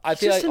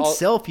feel like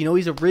himself.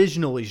 He's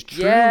original. He's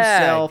true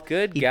himself.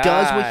 Good he guy. He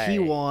does what he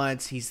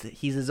wants. He's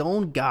his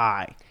own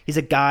guy. He's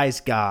a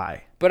guy's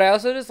guy. But I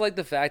also just like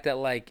the fact that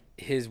like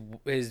his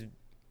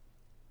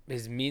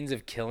means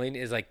of killing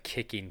is like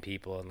kicking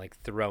people and like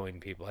throwing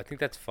people. I think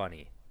that's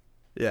funny.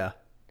 Yeah.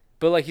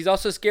 But like he's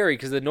also scary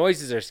because the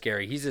noises are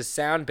scary. He's a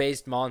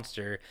sound-based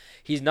monster.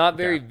 He's not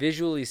very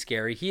visually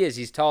scary.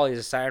 He's tall. He's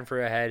a siren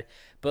for a head.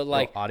 But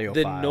like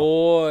the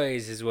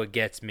noise is what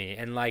gets me,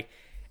 and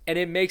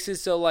it makes it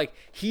so like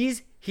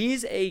he's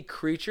a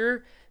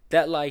creature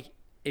that like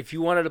if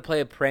you wanted to play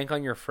a prank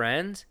on your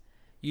friends,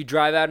 you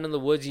drive out into the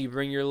woods, and you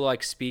bring your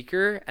like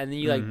speaker, and then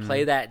you like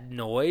play that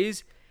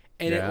noise,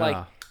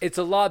 and it's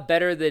a lot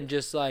better than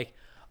just like,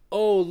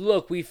 oh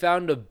look, we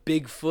found a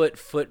Bigfoot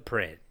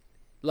footprint.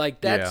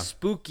 Like that's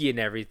spooky and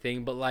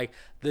everything, but like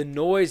the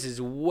noise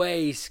is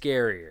way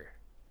scarier.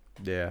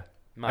 Yeah,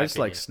 I just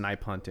like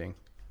snipe hunting.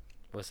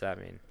 What's that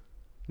mean?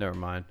 Never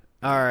mind.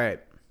 All right.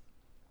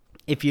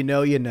 If you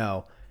know, you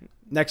know.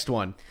 Next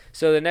one.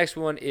 So the next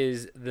one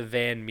is the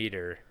Van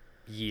Meter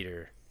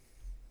Yeeter.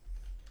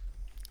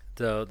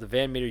 The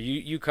Van Meter,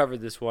 you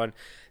covered this one.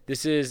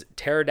 This is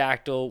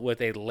pterodactyl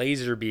with a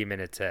laser beam in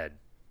its head.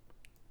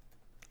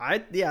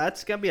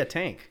 That's gonna be a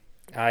tank.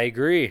 I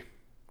agree.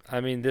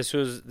 I mean, this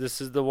is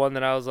the one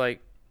that I was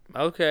like,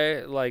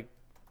 okay, like,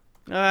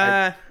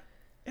 it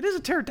is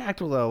a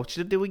pterodactyl though.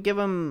 Did we give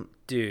him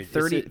dude,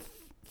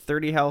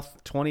 30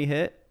 health, 20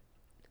 hit?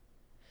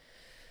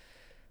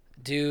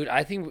 Dude,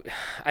 I think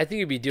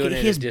you'd be doing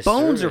it. His a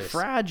bones are disservice.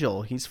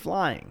 fragile. He's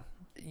flying.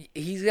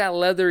 He's got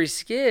leathery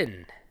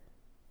skin.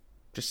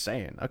 Just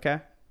saying. Okay.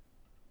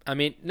 I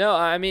mean, no,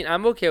 I mean,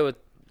 I'm okay with.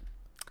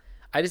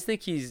 I just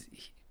think he's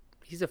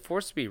a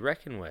force to be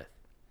reckoned with.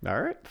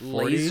 All right. 40,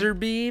 Laser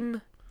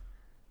beam.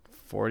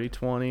 40,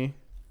 20.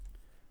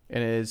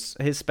 And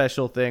his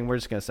special thing, we're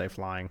just gonna say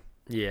flying.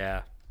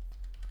 Yeah.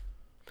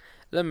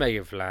 Let's make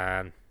it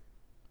flying.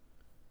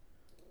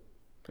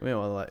 We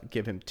don't want to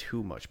give him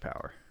too much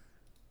power.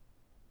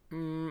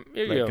 Go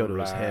to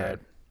his head.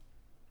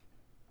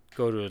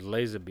 Go to his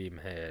laser beam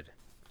head.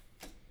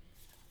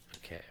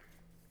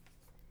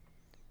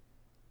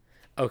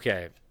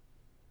 Okay.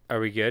 Are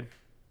we good?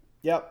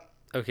 Yep.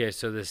 Okay,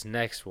 so this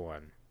next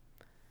one.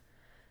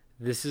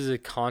 This is a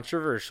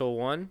controversial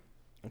one.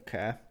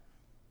 Okay.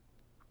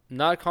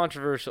 Not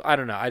controversial. I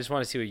don't know. I just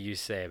want to see what you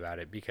say about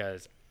it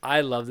because I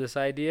love this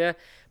idea,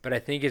 but I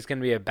think it's going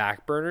to be a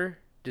back burner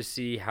to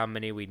see how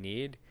many we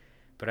need.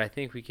 But I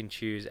think we can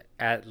choose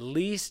at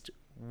least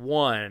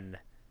one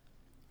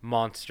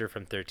monster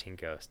from 13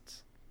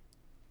 Ghosts.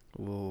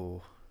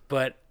 Ooh.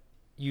 But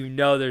you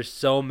know there's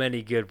so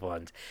many good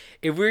ones.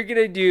 If we're going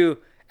to do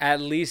at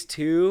least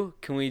two,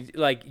 can we,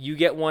 like, you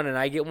get one and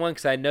I get one?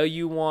 Because I know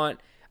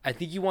I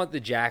think you want the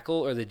Jackal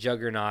or the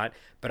Juggernaut,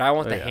 but I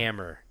want the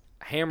Hammer.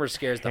 Hammer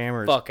scares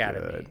the fuck out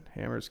of me.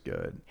 Hammer's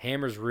good.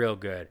 Hammer's real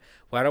good.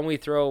 Why don't we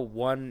throw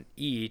one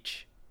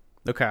each?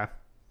 Okay.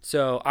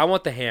 So I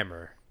want the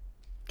Hammer.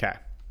 Okay.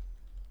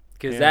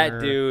 Because that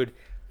dude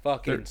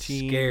fucking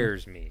 13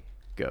 scares me.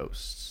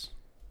 Ghosts.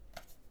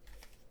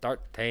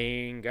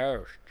 13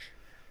 Ghosts.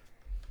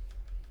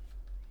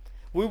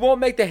 We won't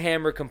make the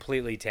Hammer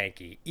completely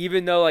tanky,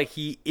 even though like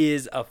he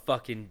is a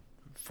fucking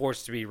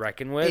force to be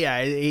reckoned with.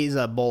 Yeah, he's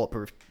a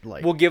bulletproof.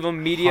 Like we'll give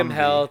him medium Humvee.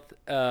 health,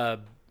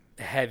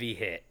 heavy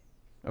hit.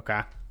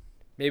 Okay.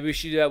 Maybe we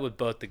should do that with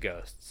both the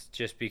Ghosts,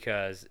 just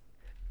because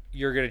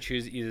you're gonna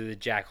choose either the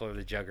Jackal or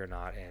the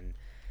Juggernaut, and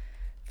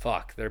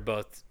fuck, they're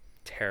both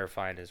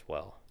terrifying as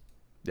well.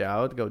 Yeah,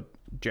 I would go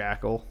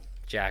Jackal.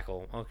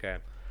 Jackal, okay.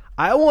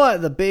 I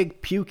want the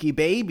big pukey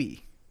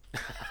baby.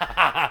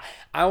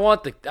 I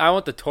want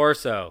the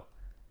torso.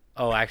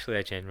 Oh, actually,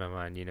 I changed my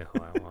mind. You know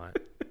who I want.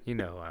 You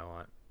know who I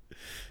want.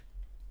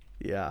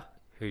 Yeah,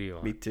 Who do you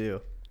want? me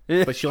too.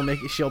 But she'll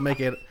make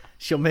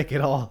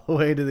it all the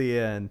way to the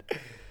end.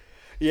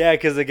 Yeah,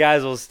 because the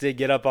guys will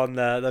get on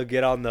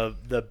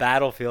the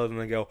battlefield and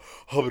they go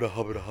hubba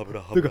hubba hubba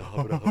hubba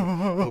hubba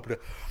hubba.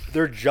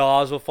 Their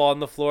jaws will fall on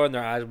the floor and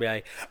their eyes will be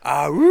like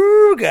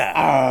Aruga.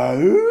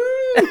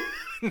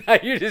 Now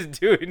you're just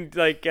doing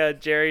like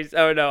Jerry's.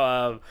 Oh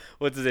no,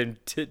 what's his name?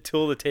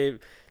 Tool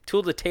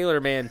the Tailor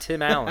Man,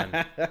 Tim Allen.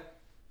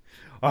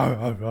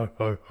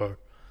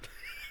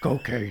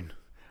 Cocaine.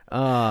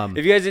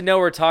 If you guys didn't know,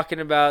 we're talking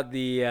about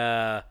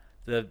not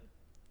the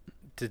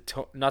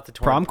Torn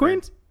Prom Queen?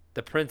 Prince,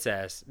 the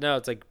princess. No,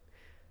 it's like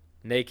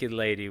naked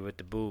lady with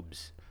the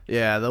boobs.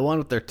 Yeah, the one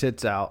with their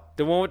tits out.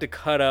 The one with the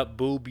cut up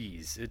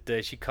boobies.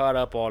 She cut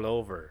up all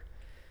over,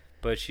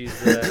 but she's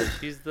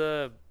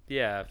the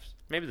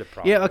maybe the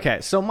problem. Yeah,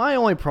 okay. So my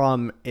only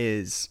problem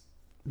is,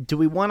 do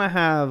we want to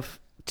have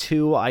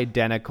two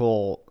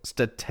identical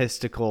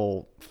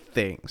statistical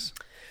things?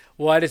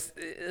 Well,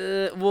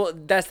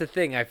 that's the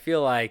thing. I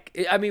feel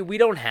like, I mean, we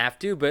don't have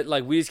to, but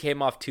like we just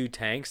came off two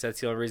tanks.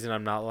 That's the only reason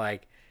I'm not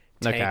like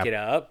tank it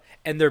up.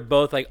 And they're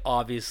both like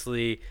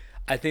obviously.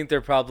 I think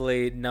they're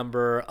probably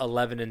number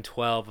 11 and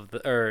 12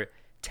 or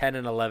 10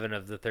 and 11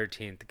 of the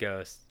 13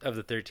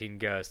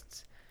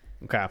 ghosts.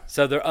 Okay.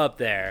 So they're up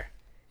there.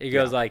 It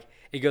goes like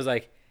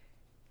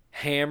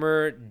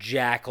Hammer,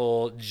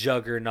 Jackal,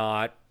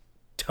 Juggernaut,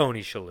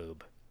 Tony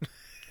Shalhoub.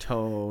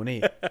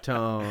 Tony.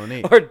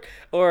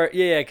 or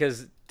yeah,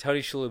 because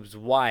Tony Shalhoub's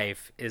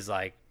wife is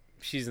like,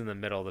 she's in the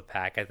middle of the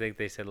pack. I think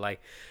they said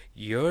like,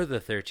 you're the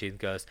 13th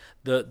ghost,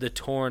 the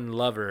torn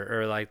lover,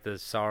 or like the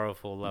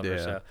sorrowful lover.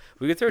 Yeah. So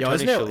we could throw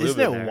Tony Shalhoub in Isn't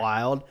it there.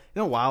 wild?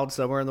 Isn't it wild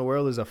somewhere in the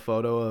world there's a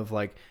photo of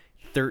like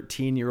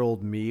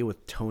 13-year-old me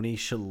with Tony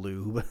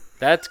Shalhoub?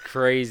 That's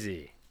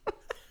crazy.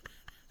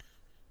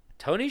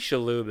 Tony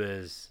Shalhoub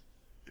is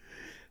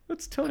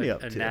What's Tony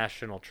up a to?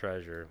 national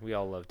treasure. We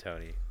all love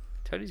Tony.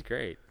 Tony's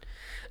great.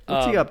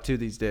 What's he up to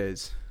these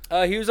days?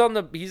 He's on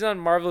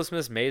Marvelous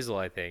Miss Maisel,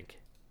 I think.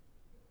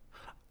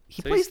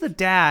 He So plays he's- the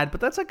dad,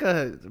 but that's like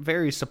a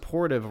very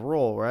supportive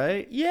role,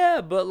 right? Yeah,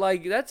 but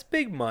like that's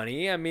big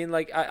money. I mean,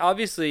 like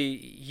obviously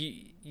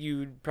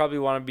you probably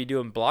want to be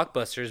doing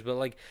blockbusters, but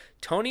like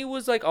Tony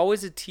was like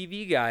always a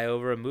TV guy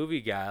over a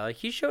movie guy. Like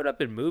he showed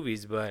up in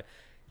movies, but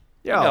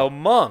Yo, You know,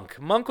 Monk.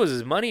 Monk was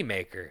his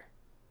moneymaker.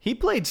 he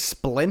played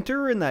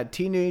Splinter in that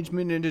Teenage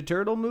Mutant Ninja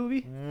Turtle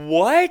movie.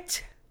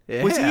 What?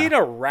 Was he Yeah. in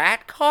a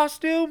rat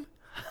costume?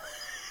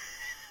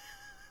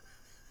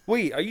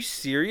 Wait, are you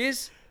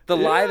serious? The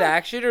live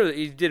action, or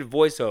he did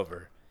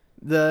voiceover?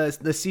 The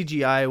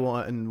CGI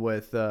one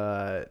with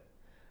Oh,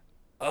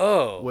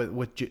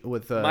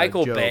 with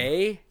Michael Job.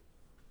 Bay.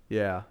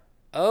 Yeah,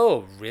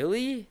 Oh,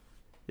 really?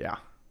 yeah,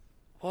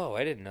 Whoa,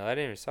 I didn't know. I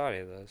didn't even saw any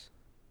of those.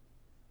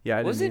 yeah. I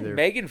didn't Wasn't either.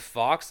 Megan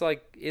Fox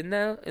like in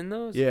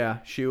those? Yeah,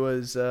 she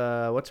was.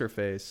 What's her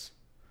face?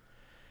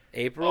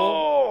 April.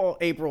 Oh,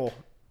 April.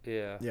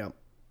 Yeah. Yeah.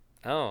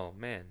 Oh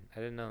man, I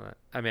didn't know that.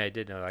 I mean, I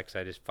did know that because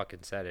I just fucking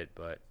said it,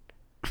 but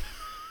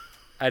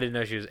I didn't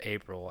know she was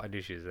April. I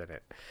knew she was in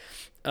it.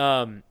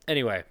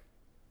 Anyway,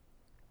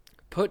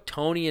 put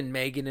Tony and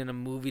Megan in a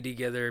movie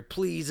together,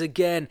 please.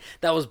 Again,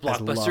 that was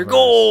blockbuster lovers.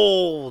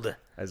 gold.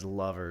 As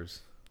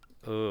lovers.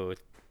 Oh,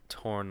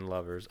 torn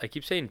lovers. I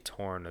keep saying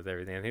torn with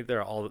everything. I think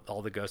they're all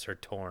the ghosts are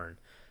torn.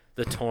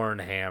 The torn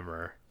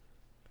hammer.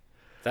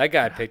 That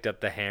guy picked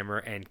up the hammer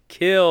and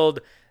killed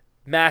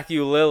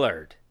Matthew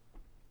Lillard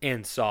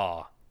in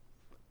Saw.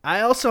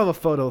 I also have a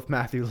photo of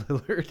Matthew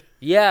Lillard.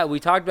 Yeah, we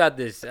talked about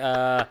this.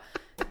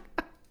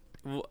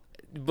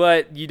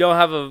 But you don't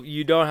have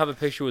a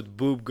picture with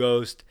Boob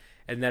Ghost,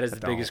 and that is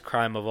the biggest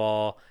crime of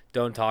all.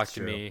 Don't talk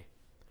to me.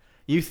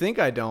 You think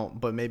I don't,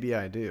 but maybe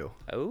I do.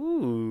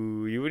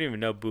 Ooh, you wouldn't even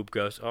know Boob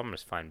Ghost. Oh, I'm gonna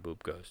find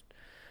Boob Ghost.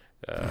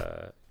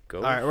 Go.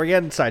 All right, we're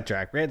getting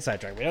sidetracked. We don't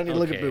need to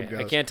look at Boob I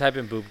Ghost. can't type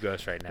in Boob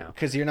Ghost right now.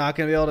 Because you're not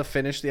going to be able to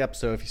finish the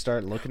episode if you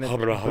start looking at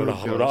Boob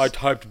I Ghost.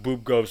 typed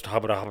Boob Ghost.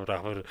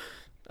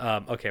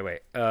 Okay, wait.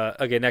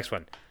 Okay, next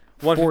one.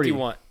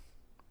 151.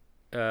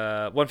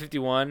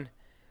 151.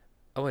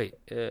 Oh wait.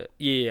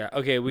 Yeah.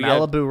 Okay, we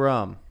got. Malibu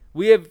Rum.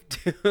 We have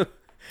two.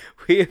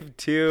 We have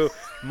two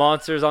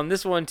monsters on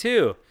this one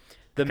too.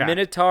 The Okay.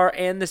 Minotaur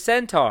and the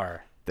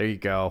Centaur. There you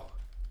go.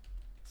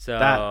 So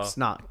That's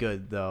not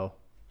good, though.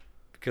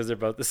 because they're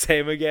both the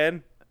same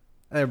again.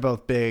 They're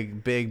both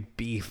big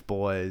beef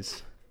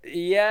boys.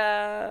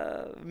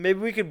 Yeah, maybe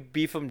we could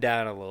beef them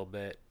down a little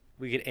bit.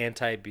 We could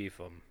anti-beef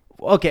them.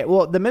 Okay,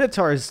 well, the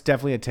Minotaur is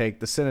definitely a take.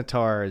 The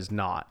Centaur is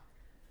not.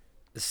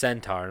 The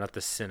Centaur, not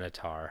the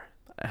Scimitar.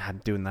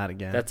 I'm doing that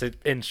again. That's an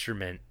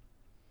instrument.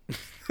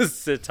 The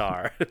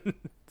sitar.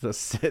 the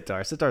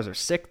Sitar. Sitars are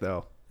sick,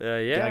 though. Yeah.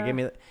 You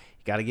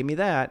gotta give me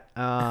that.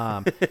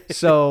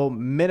 So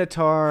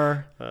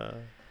Minotaur,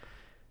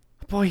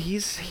 boy,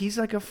 he's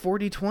like a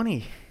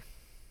 40-20.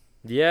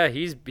 Yeah,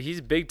 he's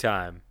big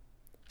time.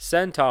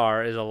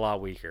 Centaur is a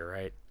lot weaker,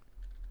 right?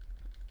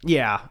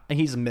 Yeah, and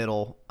he's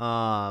middle.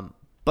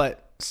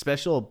 But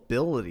special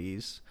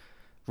abilities,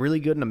 really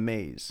good in a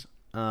maze.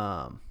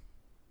 I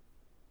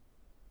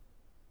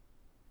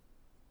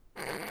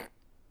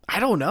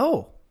don't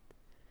know.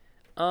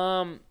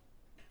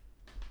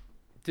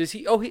 Does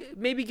he? Oh, he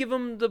maybe give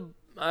him the.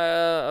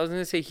 I was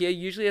gonna say he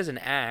usually has an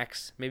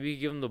axe. Maybe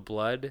give him the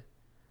blood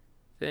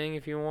thing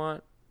if you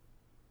want.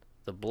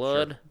 The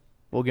blood. Sure.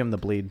 We'll give him the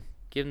bleed.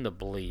 Give him the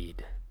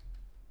bleed.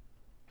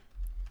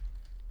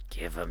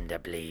 Give him the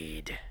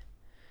bleed.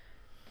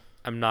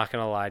 I'm not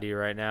gonna lie to you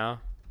right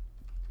now.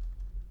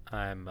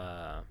 I'm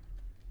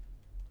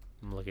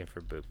looking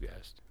for Boob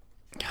Ghost.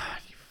 God,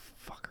 you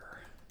fucker.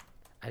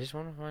 I just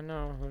want to find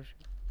out who she...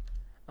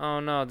 Oh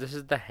no, this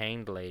is the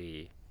hanged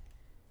lady.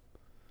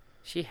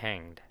 She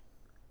hanged.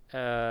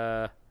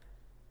 They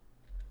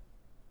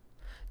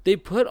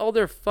put all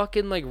their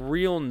fucking like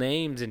real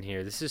names in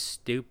here. This is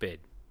stupid.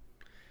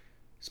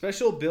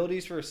 Special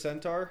abilities for a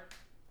centaur?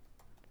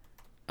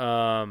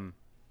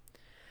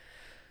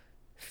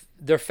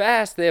 They're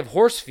fast. They have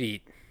horse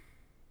feet.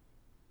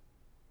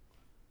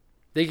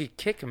 They could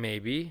kick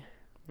maybe.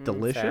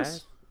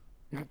 Delicious?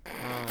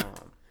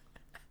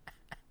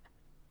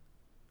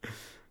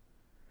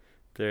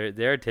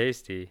 They're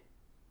tasty.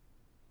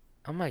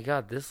 Oh my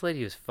god, this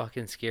lady was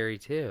fucking scary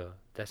too.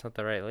 That's not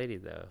the right lady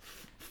though.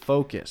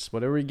 Focus.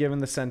 What are we giving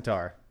the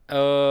centaur?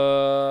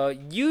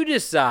 You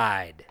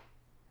decide.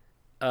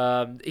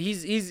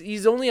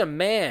 He's only a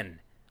man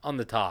on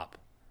the top.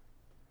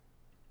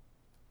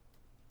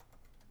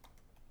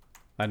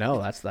 I know,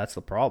 that's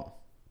the problem.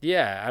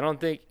 Yeah, I don't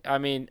think. I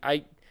mean,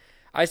 I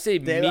say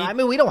I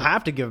mean, we don't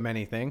have to give him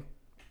anything.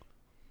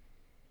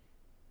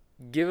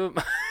 give him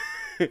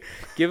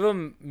give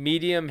him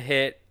medium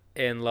hit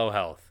and low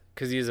health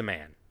because he's a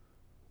man.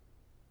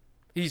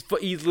 He's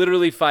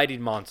literally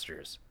fighting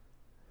monsters.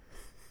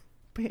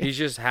 He's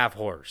just half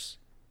horse.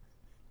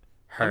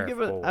 I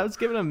was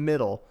giving him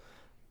middle.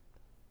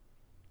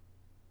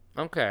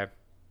 Okay,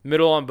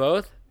 middle on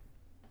both.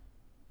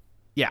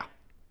 Yeah.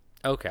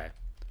 Okay.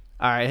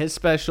 All right. His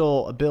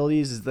special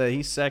abilities is that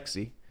he's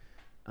sexy.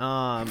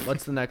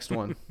 What's the next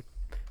one?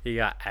 He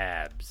got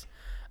abs.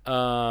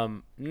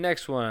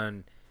 Next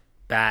one,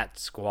 Bat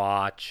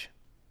Squatch.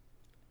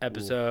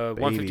 Episode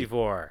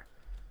 154.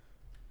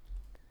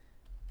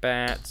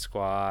 Bat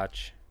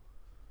Squatch.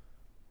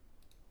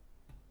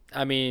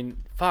 I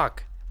mean,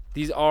 fuck.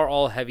 These are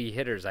all heavy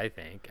hitters, I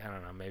think. I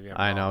don't know. Maybe I'm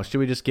I know. wrong. Should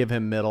we just give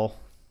him middle?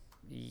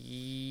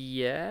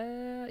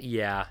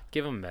 Yeah.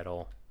 Give him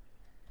middle.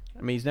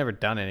 I mean, he's never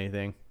done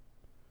anything.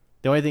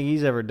 The only thing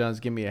he's ever done is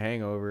give me a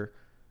hangover.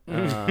 Well,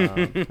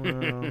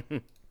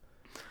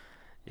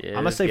 Yeah, I'm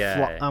gonna this say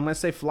guy. I'm gonna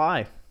say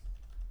fly.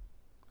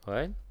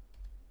 What?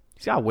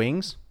 He's got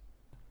wings.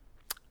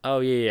 Oh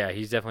yeah.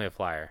 He's definitely a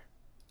flyer.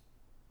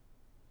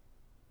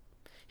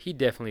 He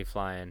definitely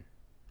flying.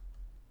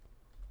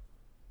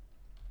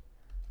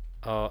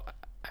 Oh,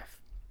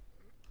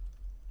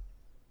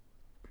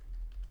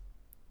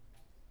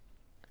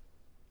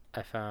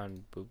 I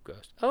found Boob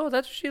Ghost. Oh,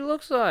 that's what she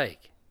looks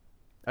like.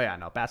 Oh yeah,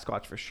 no,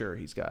 Basquatch for sure.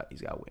 He's got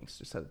wings.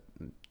 Just had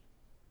to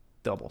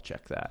double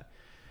check that.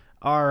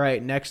 All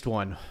right, next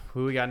one.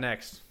 Who we got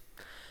next?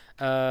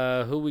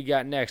 Who we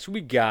got next?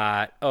 We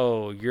got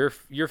your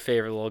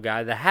favorite little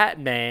guy, the Hat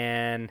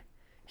Man.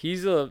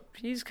 He's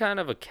kind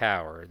of a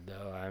coward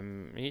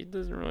though. He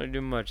doesn't really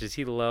do much. Is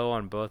he low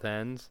on both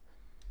ends?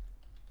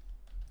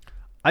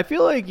 I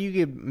feel like you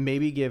could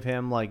maybe give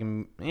him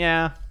medium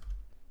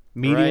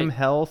Right.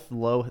 health,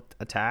 low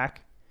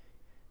attack.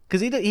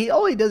 Because he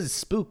all he does is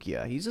spook you.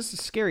 He's just a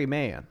scary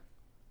man.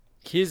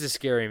 He is a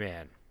scary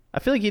man. I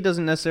feel like he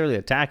doesn't necessarily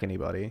attack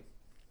anybody.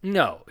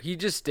 No, he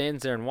just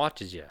stands there and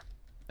watches you.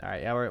 All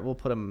right, yeah, we'll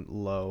put him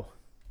low.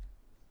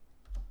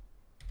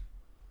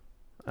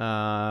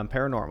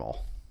 Paranormal.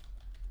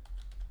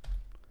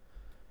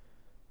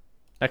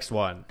 Next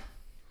one.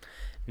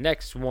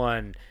 Next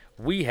one,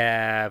 we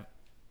have.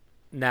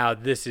 Now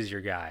this is your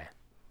guy,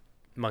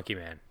 Monkey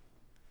Man.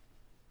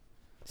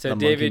 So The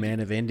David, Monkey Man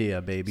of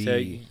India, baby.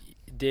 So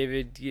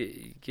David,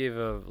 give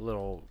a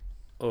little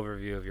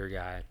overview of your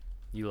guy.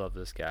 You love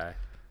this guy.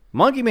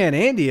 Monkey Man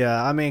India.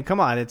 I mean, come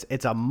on.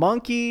 It's a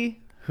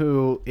monkey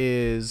who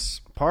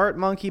is part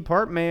monkey,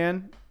 part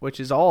man, which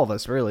is all of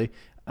us really.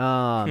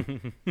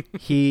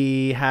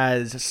 He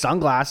has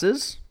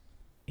sunglasses.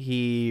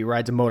 He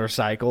rides a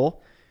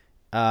motorcycle,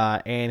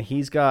 and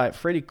he's got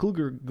Freddy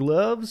Krueger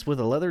gloves with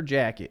a leather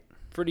jacket.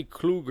 Freddy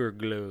Krueger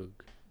glue.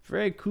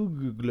 Freddy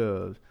Krueger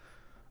gloves.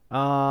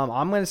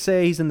 I'm gonna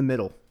say he's in the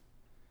middle.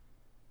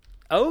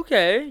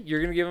 Okay,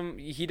 you're gonna give him.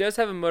 He does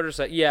have a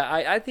motorcycle. Yeah,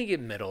 I think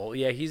in middle.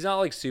 Yeah, he's not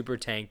like super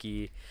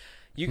tanky.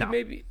 You can No.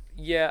 maybe.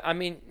 Yeah, I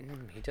mean,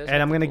 he does. And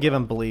I'm gonna give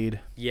him bleed.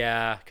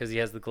 Yeah, because he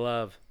has the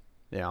glove.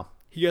 Yeah.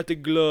 He got the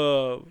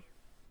glove.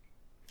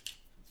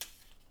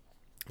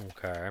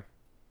 Okay.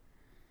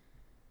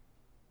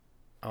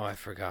 Oh, I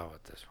forgot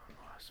what this one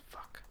was.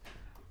 Fuck.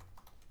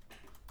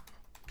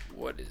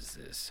 What is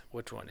this?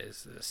 Which one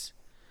is this?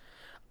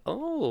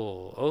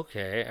 Oh,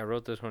 okay. I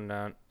wrote this one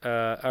down.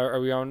 Are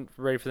we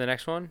ready for the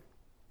next one?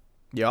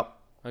 Yep.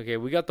 Okay,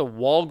 we got the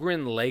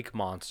Walgren Lake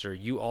Monster.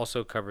 You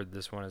also covered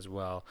this one as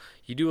well.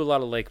 You do a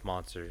lot of lake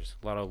monsters,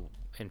 a lot of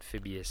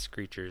amphibious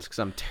creatures. Because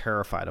I'm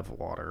terrified of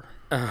water.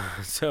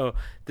 So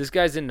this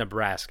guy's in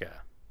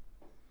Nebraska,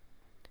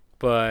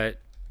 but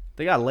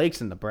They got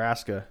lakes in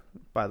Nebraska,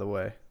 by the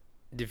way.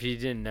 if you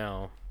didn't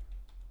know,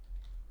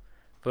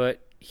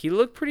 but he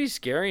looked pretty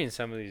scary in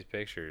some of these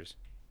pictures.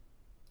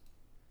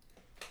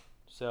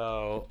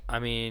 So I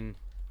mean,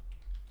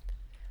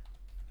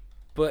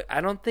 but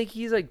I don't think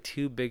he's like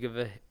too big of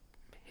a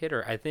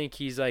hitter. I think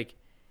he's like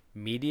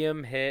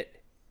medium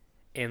hit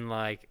in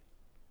like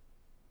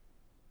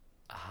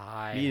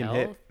high Medium health,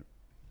 hit.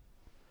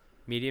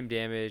 medium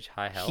damage,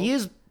 high health. He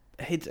is.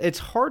 It's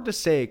hard to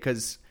say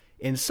because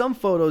in some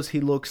photos he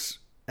looks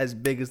as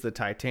big as the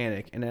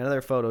Titanic, and in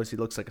other photos he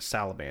looks like a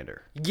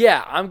salamander.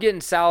 Yeah, I'm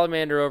getting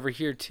salamander over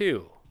here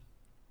too.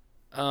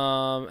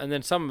 And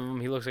then some of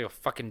them he looks like a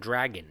fucking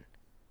dragon.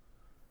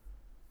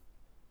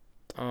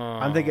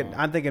 I'm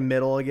thinking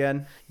middle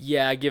again.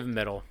 Yeah, I give him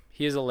middle.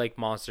 He is a lake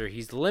monster.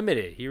 He's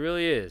limited. He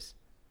really is.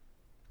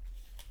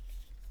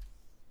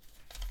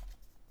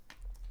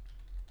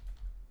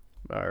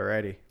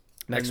 Alrighty.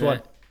 Next And then-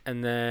 one.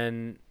 And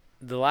then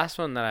the last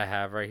one that I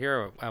have right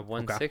here at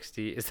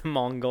 160 is the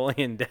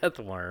Mongolian death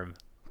worm.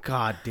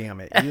 God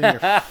damn it! You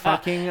and your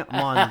fucking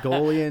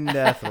Mongolian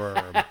death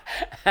worm.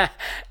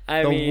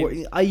 I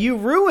mean, You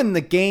ruined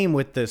the game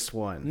with this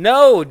one.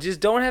 no,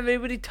 just don't have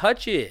anybody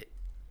touch it.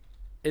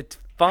 It's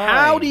fine.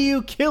 How do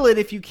you kill it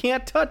if you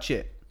can't touch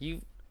it?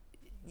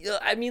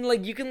 I mean,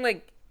 like you can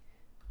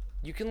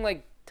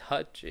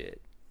touch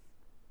it.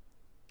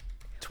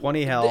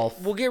 20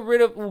 health. We'll get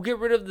rid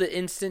of the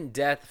instant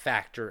death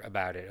factor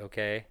about it.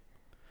 Okay.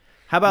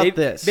 How about Maybe,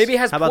 this? Maybe it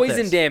has How about poison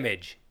this?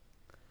 damage.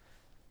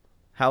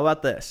 How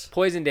about this?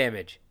 Poison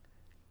damage.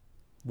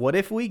 What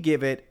if we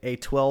give it a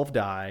 12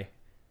 die,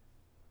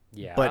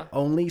 Yeah. but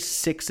only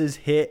 6s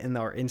hit and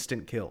are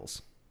instant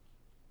kills?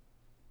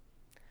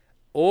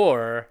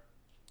 Or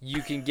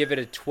you can give it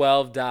a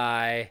 12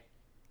 die,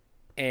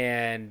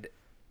 and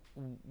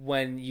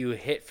when you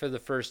hit for the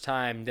first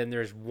time, then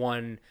there's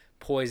 1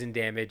 poison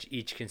damage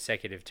each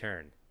consecutive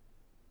turn.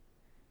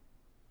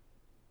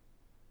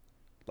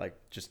 Like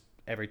just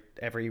every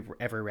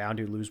round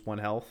you lose 1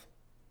 health.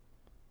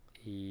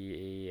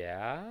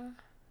 Yeah.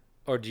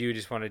 Or do you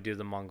just want to do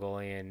the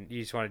Mongolian?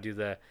 You just want to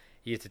do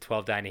you hit the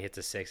 12 die and he hits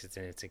a 6. It's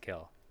an instant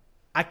kill.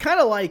 I kind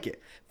of like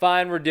it.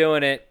 Fine, we're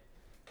doing it.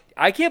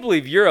 I can't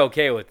believe you're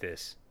okay with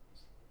this.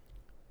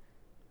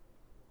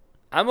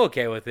 I'm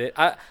okay with it.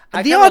 I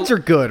The odds are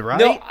good, right?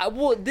 No,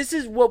 well, this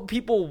is what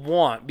people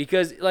want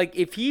because, like,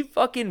 if he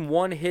fucking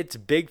one hits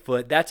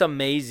Bigfoot, that's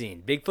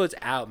amazing. Bigfoot's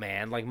out,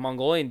 man. Like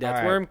Mongolian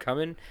Deathworm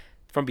coming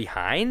from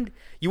behind.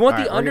 You want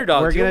All the right,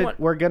 underdogs.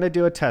 We're gonna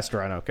do a test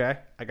run, okay?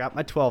 I got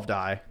my 12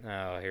 die.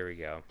 Oh, here we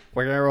go.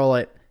 We're gonna roll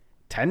it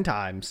 10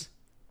 times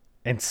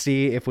and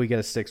see if we get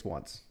a 6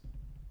 once.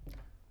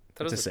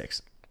 It's a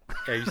 6.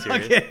 Are you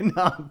serious? Okay,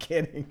 no, I'm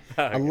kidding.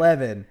 Okay.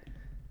 11.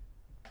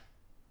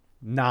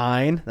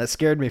 9. That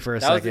scared me for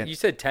a second. You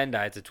said 10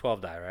 die. It's a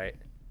 12 die, right?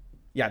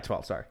 Yeah,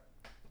 12. Sorry.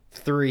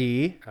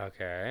 3.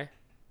 Okay.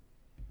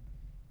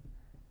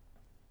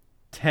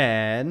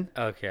 10.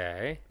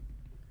 Okay.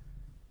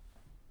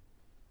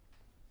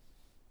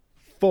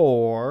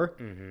 4.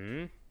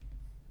 Mm-hmm.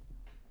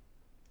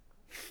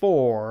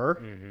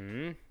 4.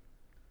 Mm-hmm.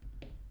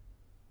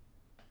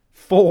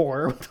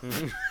 4.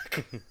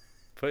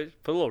 Put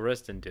a little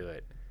wrist into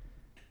it.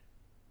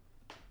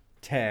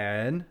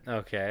 10.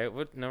 Okay.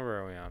 What number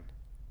are we on?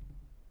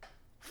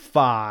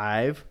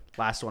 5.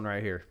 Last one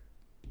right here.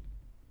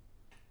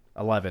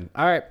 11.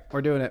 All right,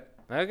 we're doing it.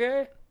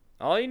 Okay.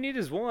 All you need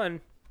is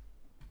one.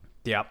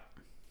 Yep.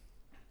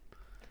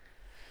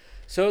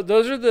 So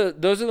those are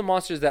the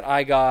monsters that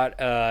I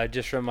got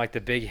just from like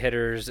the big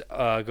hitters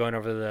going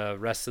over the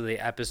rest of the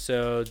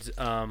episodes.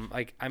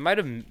 Like I might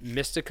have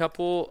missed a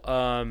couple,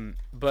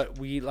 but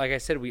like I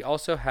said, we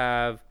also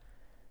have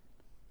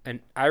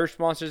an Irish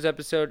monsters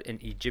episode, an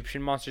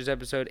Egyptian monsters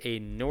episode, a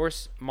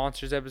Norse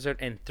monsters episode,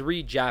 and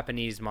 3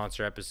 Japanese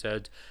monster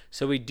episodes.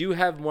 So we do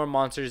have more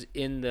monsters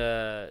in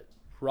the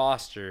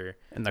roster.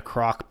 And the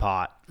crock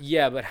pot.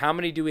 Yeah, but how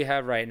many do we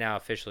have right now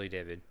officially,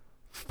 David?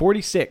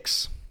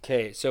 46.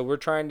 Okay, so we're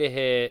trying to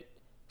hit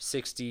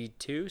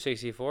 62,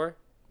 64?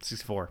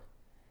 64.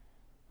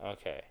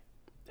 Okay.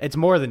 It's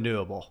more than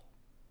doable.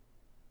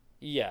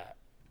 Yeah.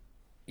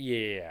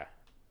 Yeah.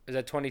 Is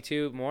that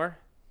 22 more?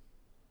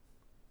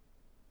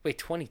 Wait,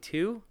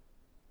 22?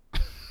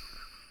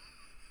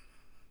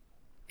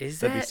 Is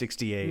that? That'd be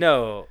 68.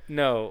 No.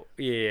 No.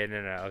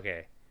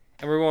 Okay.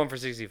 And we're going for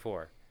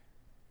 64.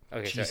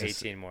 Okay, Jesus. so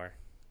 18 more.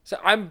 So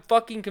I'm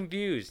fucking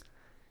confused.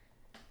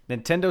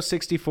 Nintendo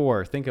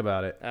 64. Think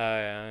about it.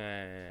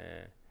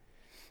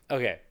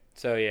 Okay,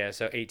 so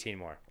 18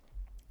 more.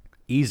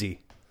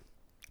 Easy.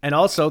 And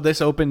also,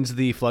 this opens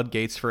the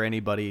floodgates for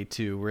anybody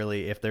to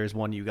really, if there's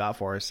one you got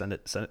for us, send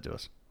it to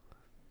us.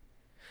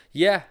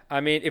 Yeah,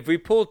 I mean, if we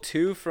pull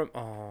 2 from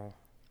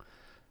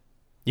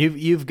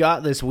You've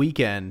got this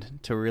weekend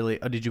to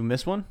really. Oh, did you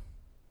miss one?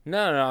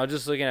 No, I was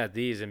just looking at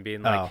these and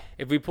being like, Oh.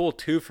 if we pull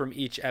 2 from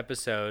each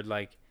episode,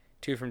 like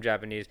 2 from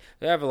Japanese,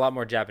 they have a lot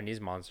more Japanese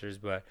monsters,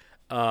 but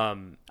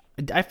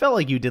I felt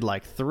like you did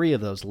like 3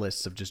 of those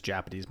lists of just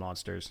Japanese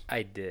monsters.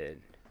 I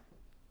did,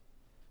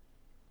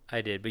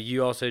 but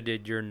you also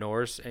did your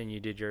Norse and you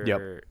did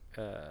your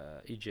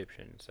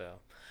Egyptian. So,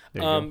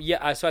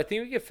 yeah. So I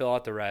think we could fill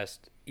out the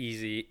rest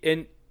easy,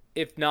 and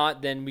if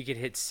not, then we could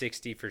hit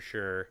 60 for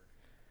sure.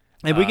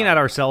 And we can add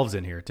ourselves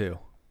in here too.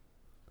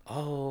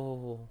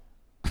 Oh,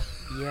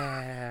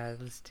 yeah.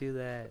 Let's do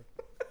that.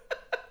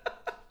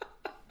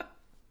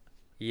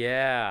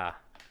 Yeah.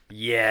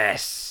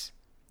 Yes.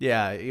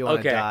 Yeah, you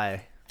want to Okay.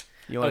 die.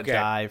 You want to Okay.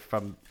 die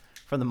from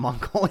the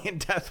Mongolian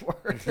death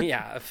word.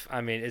 Yeah.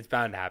 I mean, it's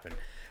bound to happen.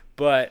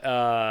 But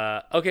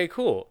okay,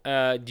 cool.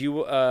 Do you?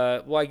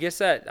 Well, I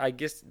guess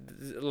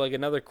like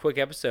another quick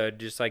episode,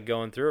 just like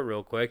going through it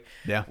real quick.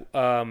 Yeah.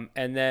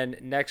 And then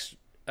next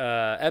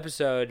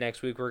episode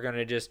next week, we're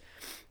gonna just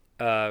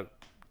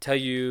tell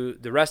you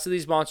the rest of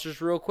these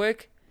monsters real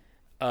quick.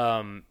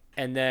 And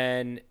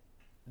then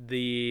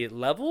the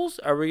levels.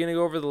 Are we gonna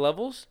go over the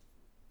levels?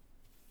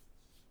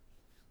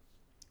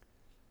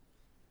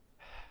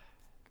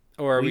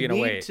 Or are we gonna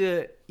wait?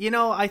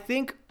 I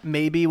think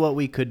maybe what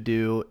we could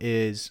do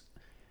is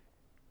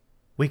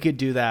we could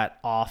do that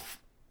off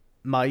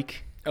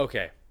mic,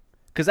 Okay.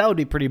 because that would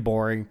be pretty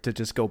boring to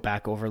just go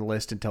back over the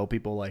list and tell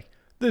people like,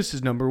 this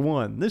is number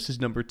 1, this is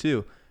number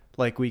 2.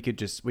 Like we could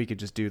just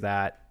do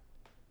that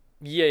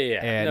Yeah.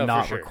 and No,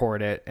 not for sure.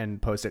 record it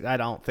and post it. I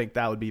don't think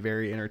that would be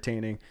very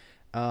entertaining.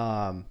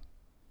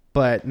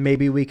 But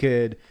maybe we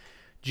could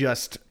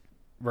just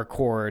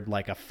record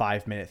like a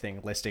 5-minute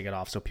thing listing it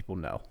off so people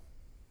know.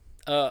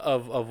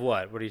 Of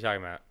what? What are you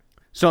talking about?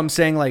 So I'm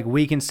saying like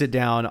we can sit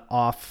down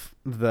off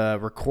the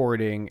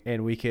recording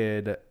and we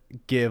could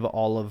give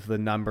all of the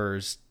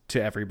numbers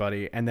to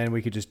everybody, and then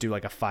we could just do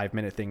like a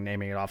 5-minute thing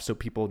naming it off so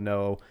people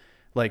know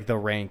like the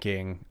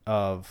ranking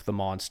of the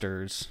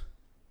monsters.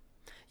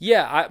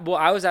 Yeah.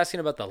 I was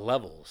asking about the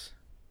levels.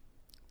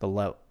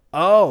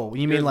 Oh,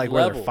 you mean The like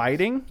where they're levels.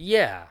 fighting?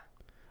 Yeah.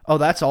 Oh,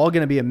 that's all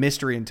going to be a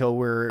mystery until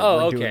we're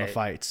doing okay. the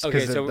fights. Okay,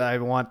 Because so- I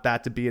want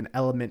that to be an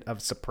element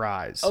of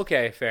surprise.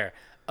 Okay, fair.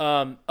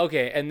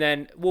 Okay, and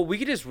then we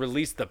could just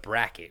release the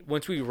bracket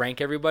once we rank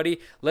everybody.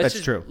 Let's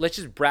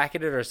just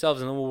bracket it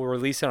ourselves, and then we'll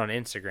release it on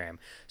Instagram.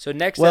 So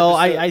next. Well,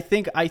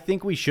 episode, I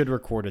think we should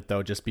record it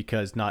though, just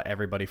because not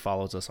everybody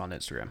follows us on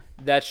Instagram.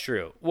 That's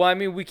true. Well, I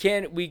mean,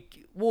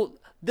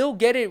 they'll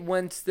get it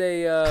once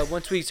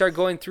we start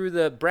going through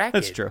the bracket.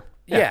 That's true.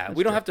 Yeah,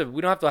 we don't have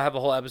to have a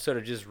whole episode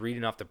of just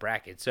reading off the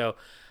bracket. So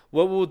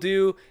what we'll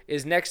do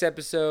is next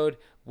episode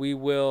we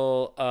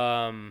will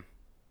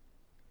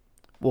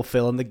we'll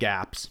fill in the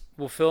gaps.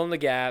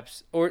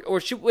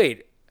 Or should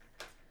wait.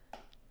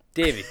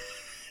 David,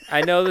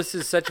 I know this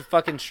is such a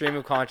fucking stream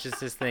of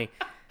consciousness thing.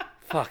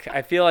 Fuck,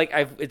 I feel like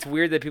it's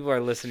weird that people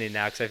are listening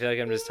now because I feel like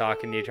I'm just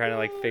talking to you, trying to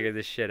like figure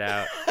this shit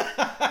out.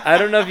 I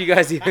don't know if you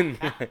guys even.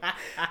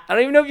 I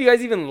don't even know if you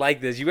guys even like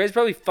this. You guys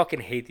probably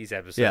fucking hate these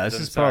episodes. Yeah, this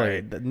is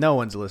probably no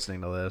one's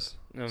listening to this.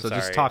 So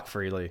sorry. Just talk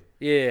freely.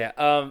 Yeah.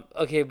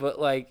 Okay, but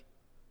like,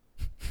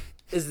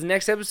 is the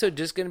next episode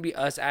just gonna be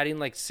us adding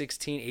like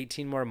 16,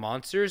 18 more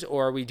monsters,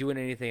 or are we doing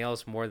anything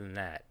else more than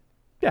that?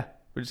 Yeah.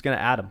 We're just going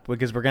to add them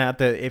because we're going to have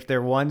to, if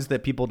they're ones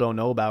that people don't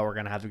know about, we're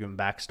going to have to give them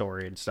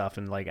backstory and stuff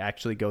and like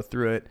actually go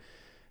through it.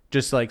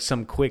 Just like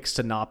some quick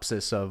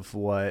synopsis of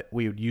what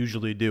we would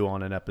usually do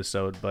on an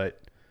episode,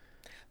 but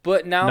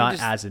now not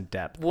as in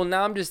depth. Well,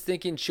 now I'm just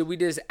thinking, should we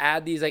just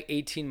add these like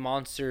 18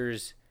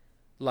 monsters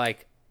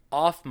like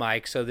off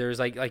mic? So there's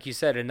like you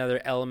said,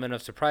 another element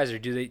of surprise, or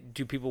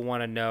do people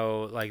want to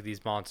know like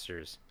these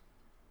monsters?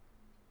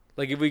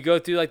 Like if we go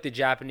through like the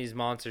Japanese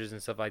monsters and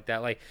stuff like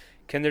that, like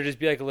can there just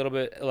be like a little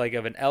bit like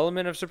of an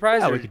element of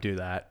surprise? Yeah, we could do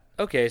that.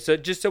 Okay, so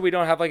just so we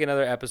don't have like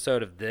another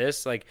episode of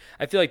this, like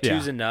I feel like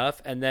two's enough,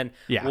 and then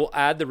we'll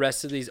add the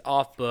rest of these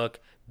off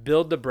book,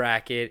 build the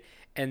bracket,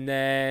 and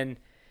then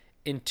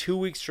in 2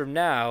 weeks from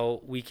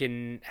now we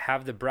can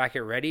have the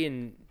bracket ready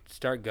and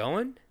start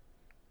going.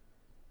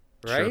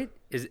 Right?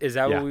 Sure. Is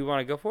that what we want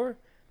to go for?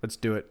 Let's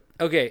do it.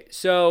 Okay,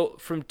 so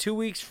from 2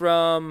 weeks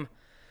from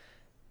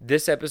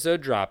this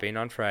episode dropping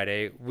on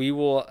Friday, we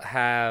will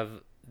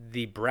have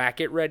the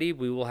bracket ready.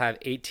 We will have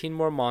 18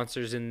 more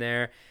monsters in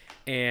there.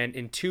 And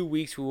in 2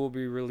 weeks, we will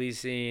be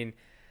releasing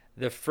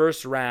the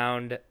first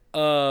round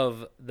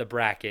of the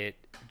bracket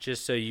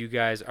just so you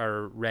guys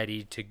are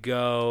ready to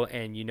go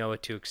and you know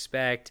what to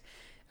expect.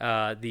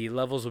 The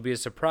levels will be a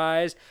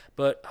surprise,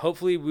 but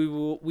hopefully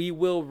we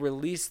will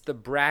release the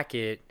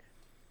bracket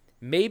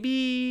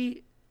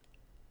maybe...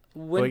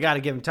 we got to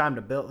give them time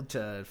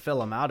to fill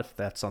them out if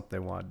that's something they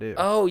want to do.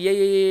 Oh,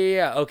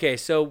 yeah. Okay,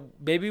 so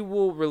maybe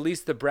we'll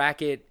release the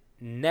bracket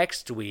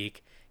next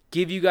week,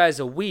 give you guys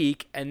a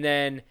week, and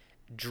then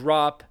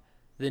drop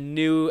the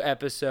new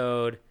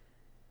episode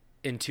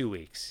in 2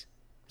 weeks.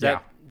 Is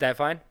that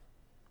fine?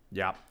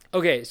 Yeah.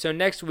 Okay, so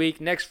next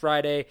week, next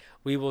Friday,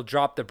 we will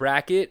drop the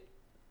bracket,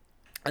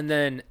 and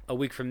then a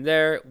week from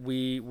there,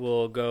 we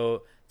will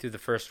go through the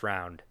first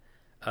round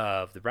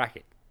of the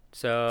bracket.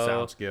 So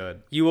sounds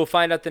good. You will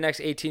find out the next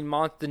 18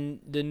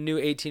 the new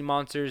 18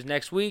 monsters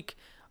next week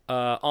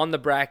on the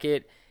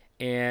bracket,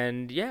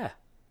 and yeah.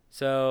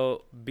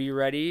 So be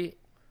ready,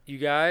 you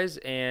guys,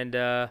 and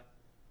I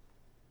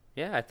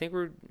think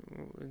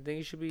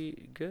it should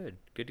be good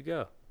to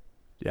go.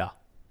 Yeah.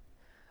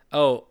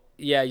 Oh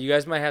yeah, you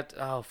guys might have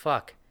to. Oh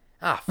fuck.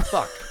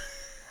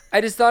 I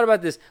just thought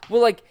about this.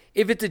 Well, like,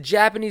 if it's a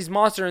Japanese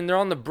monster and they're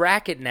on the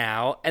bracket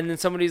now, and then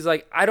somebody's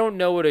like, I don't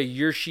know what a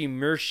Yurshi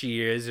Murshi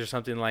is or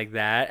something like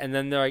that, and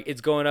then they're like,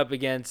 it's going up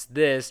against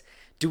this,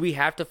 do we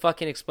have to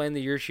fucking explain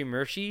the Yurshi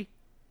Murshi?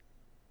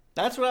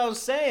 That's what I was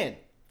saying.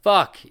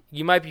 Fuck,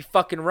 you might be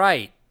fucking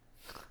right.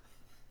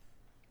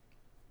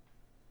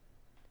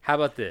 How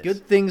about this?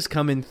 Good things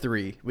come in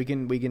 3. We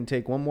can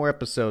take one more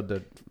episode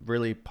to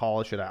really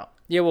polish it out.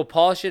 Yeah, we'll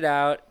polish it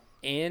out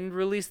and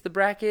release the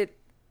bracket.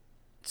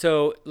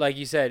 So, like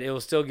you said, it will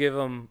still give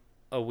them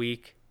a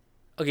week.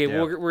 Okay,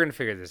 we're going to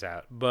figure this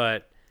out.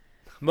 But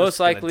most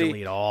likely...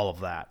 delete all of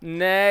that.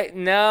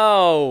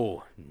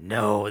 No,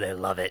 they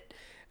love it.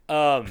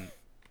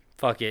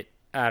 Fuck it.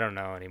 I don't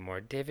know anymore.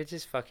 David,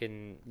 just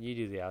fucking... You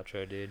do the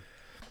outro, dude.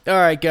 All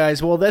right,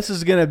 guys. Well, this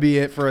is going to be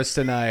it for us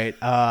tonight.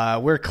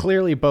 We're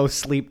clearly both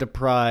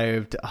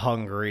sleep-deprived,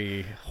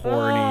 hungry,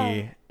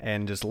 horny,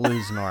 and just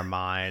losing our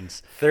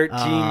minds. 13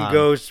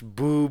 ghost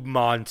boob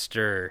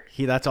monster.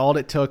 That's all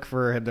it took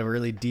for him to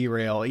really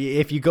derail.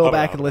 If you go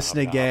back and listen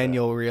again,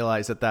 you'll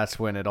realize that's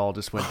when it all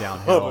just went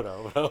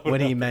downhill. When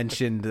he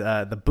mentioned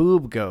the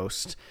boob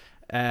ghost.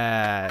 So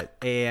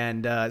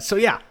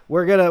yeah,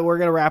 we're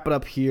gonna wrap it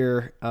up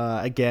here.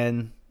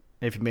 Again,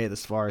 if you made it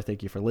this far,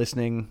 thank you for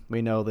listening.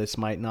 We know this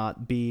might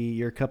not be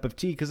your cup of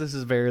tea because this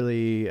is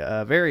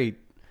very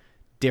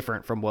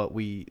different from what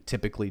we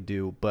typically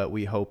do, but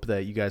we hope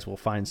that you guys will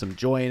find some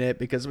joy in it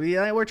because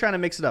we're trying to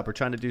mix it up. We're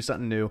trying to do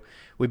something new.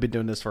 We've been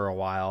doing this for a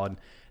while, and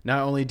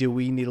not only do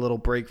we need a little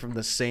break from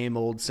the same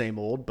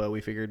old, but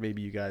we figured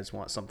maybe you guys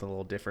want something a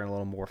little different, a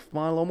little more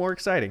fun, a little more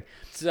exciting.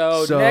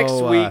 So next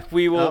week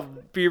we will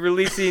be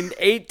releasing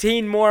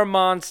 18 more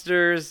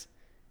monsters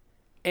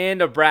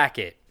and a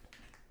bracket.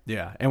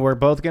 Yeah, and we're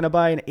both going to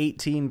buy an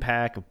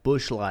 18-pack of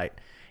Busch Light.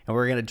 And and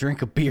we're gonna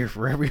drink a beer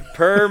for every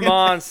Per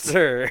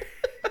monster.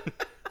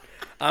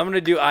 I'm gonna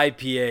do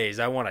IPAs.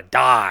 I want to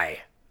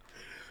die.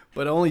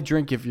 but only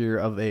drink if you're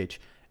of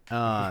age,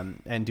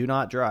 and do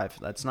not drive.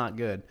 That's not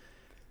good.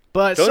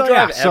 But Don't so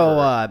drive yeah, so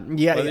ever,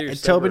 yeah, whether you're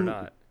sober or Tobin,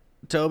 not.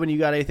 Tobin, you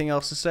got anything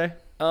else to say?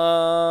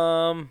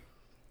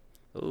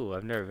 Ooh,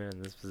 I've never been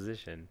in this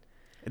position.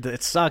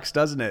 It sucks,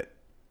 doesn't it?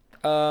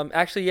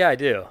 Actually, yeah, I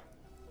do.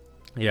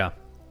 Yeah,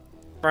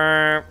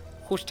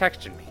 Who's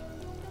texting me?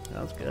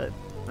 that was good.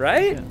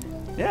 Right?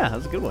 Yeah, that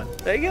was a good one.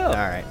 There you go. All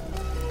right,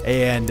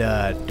 and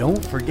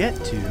don't forget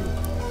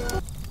to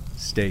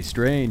stay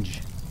strange.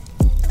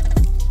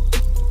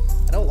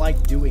 I don't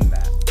like doing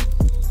that.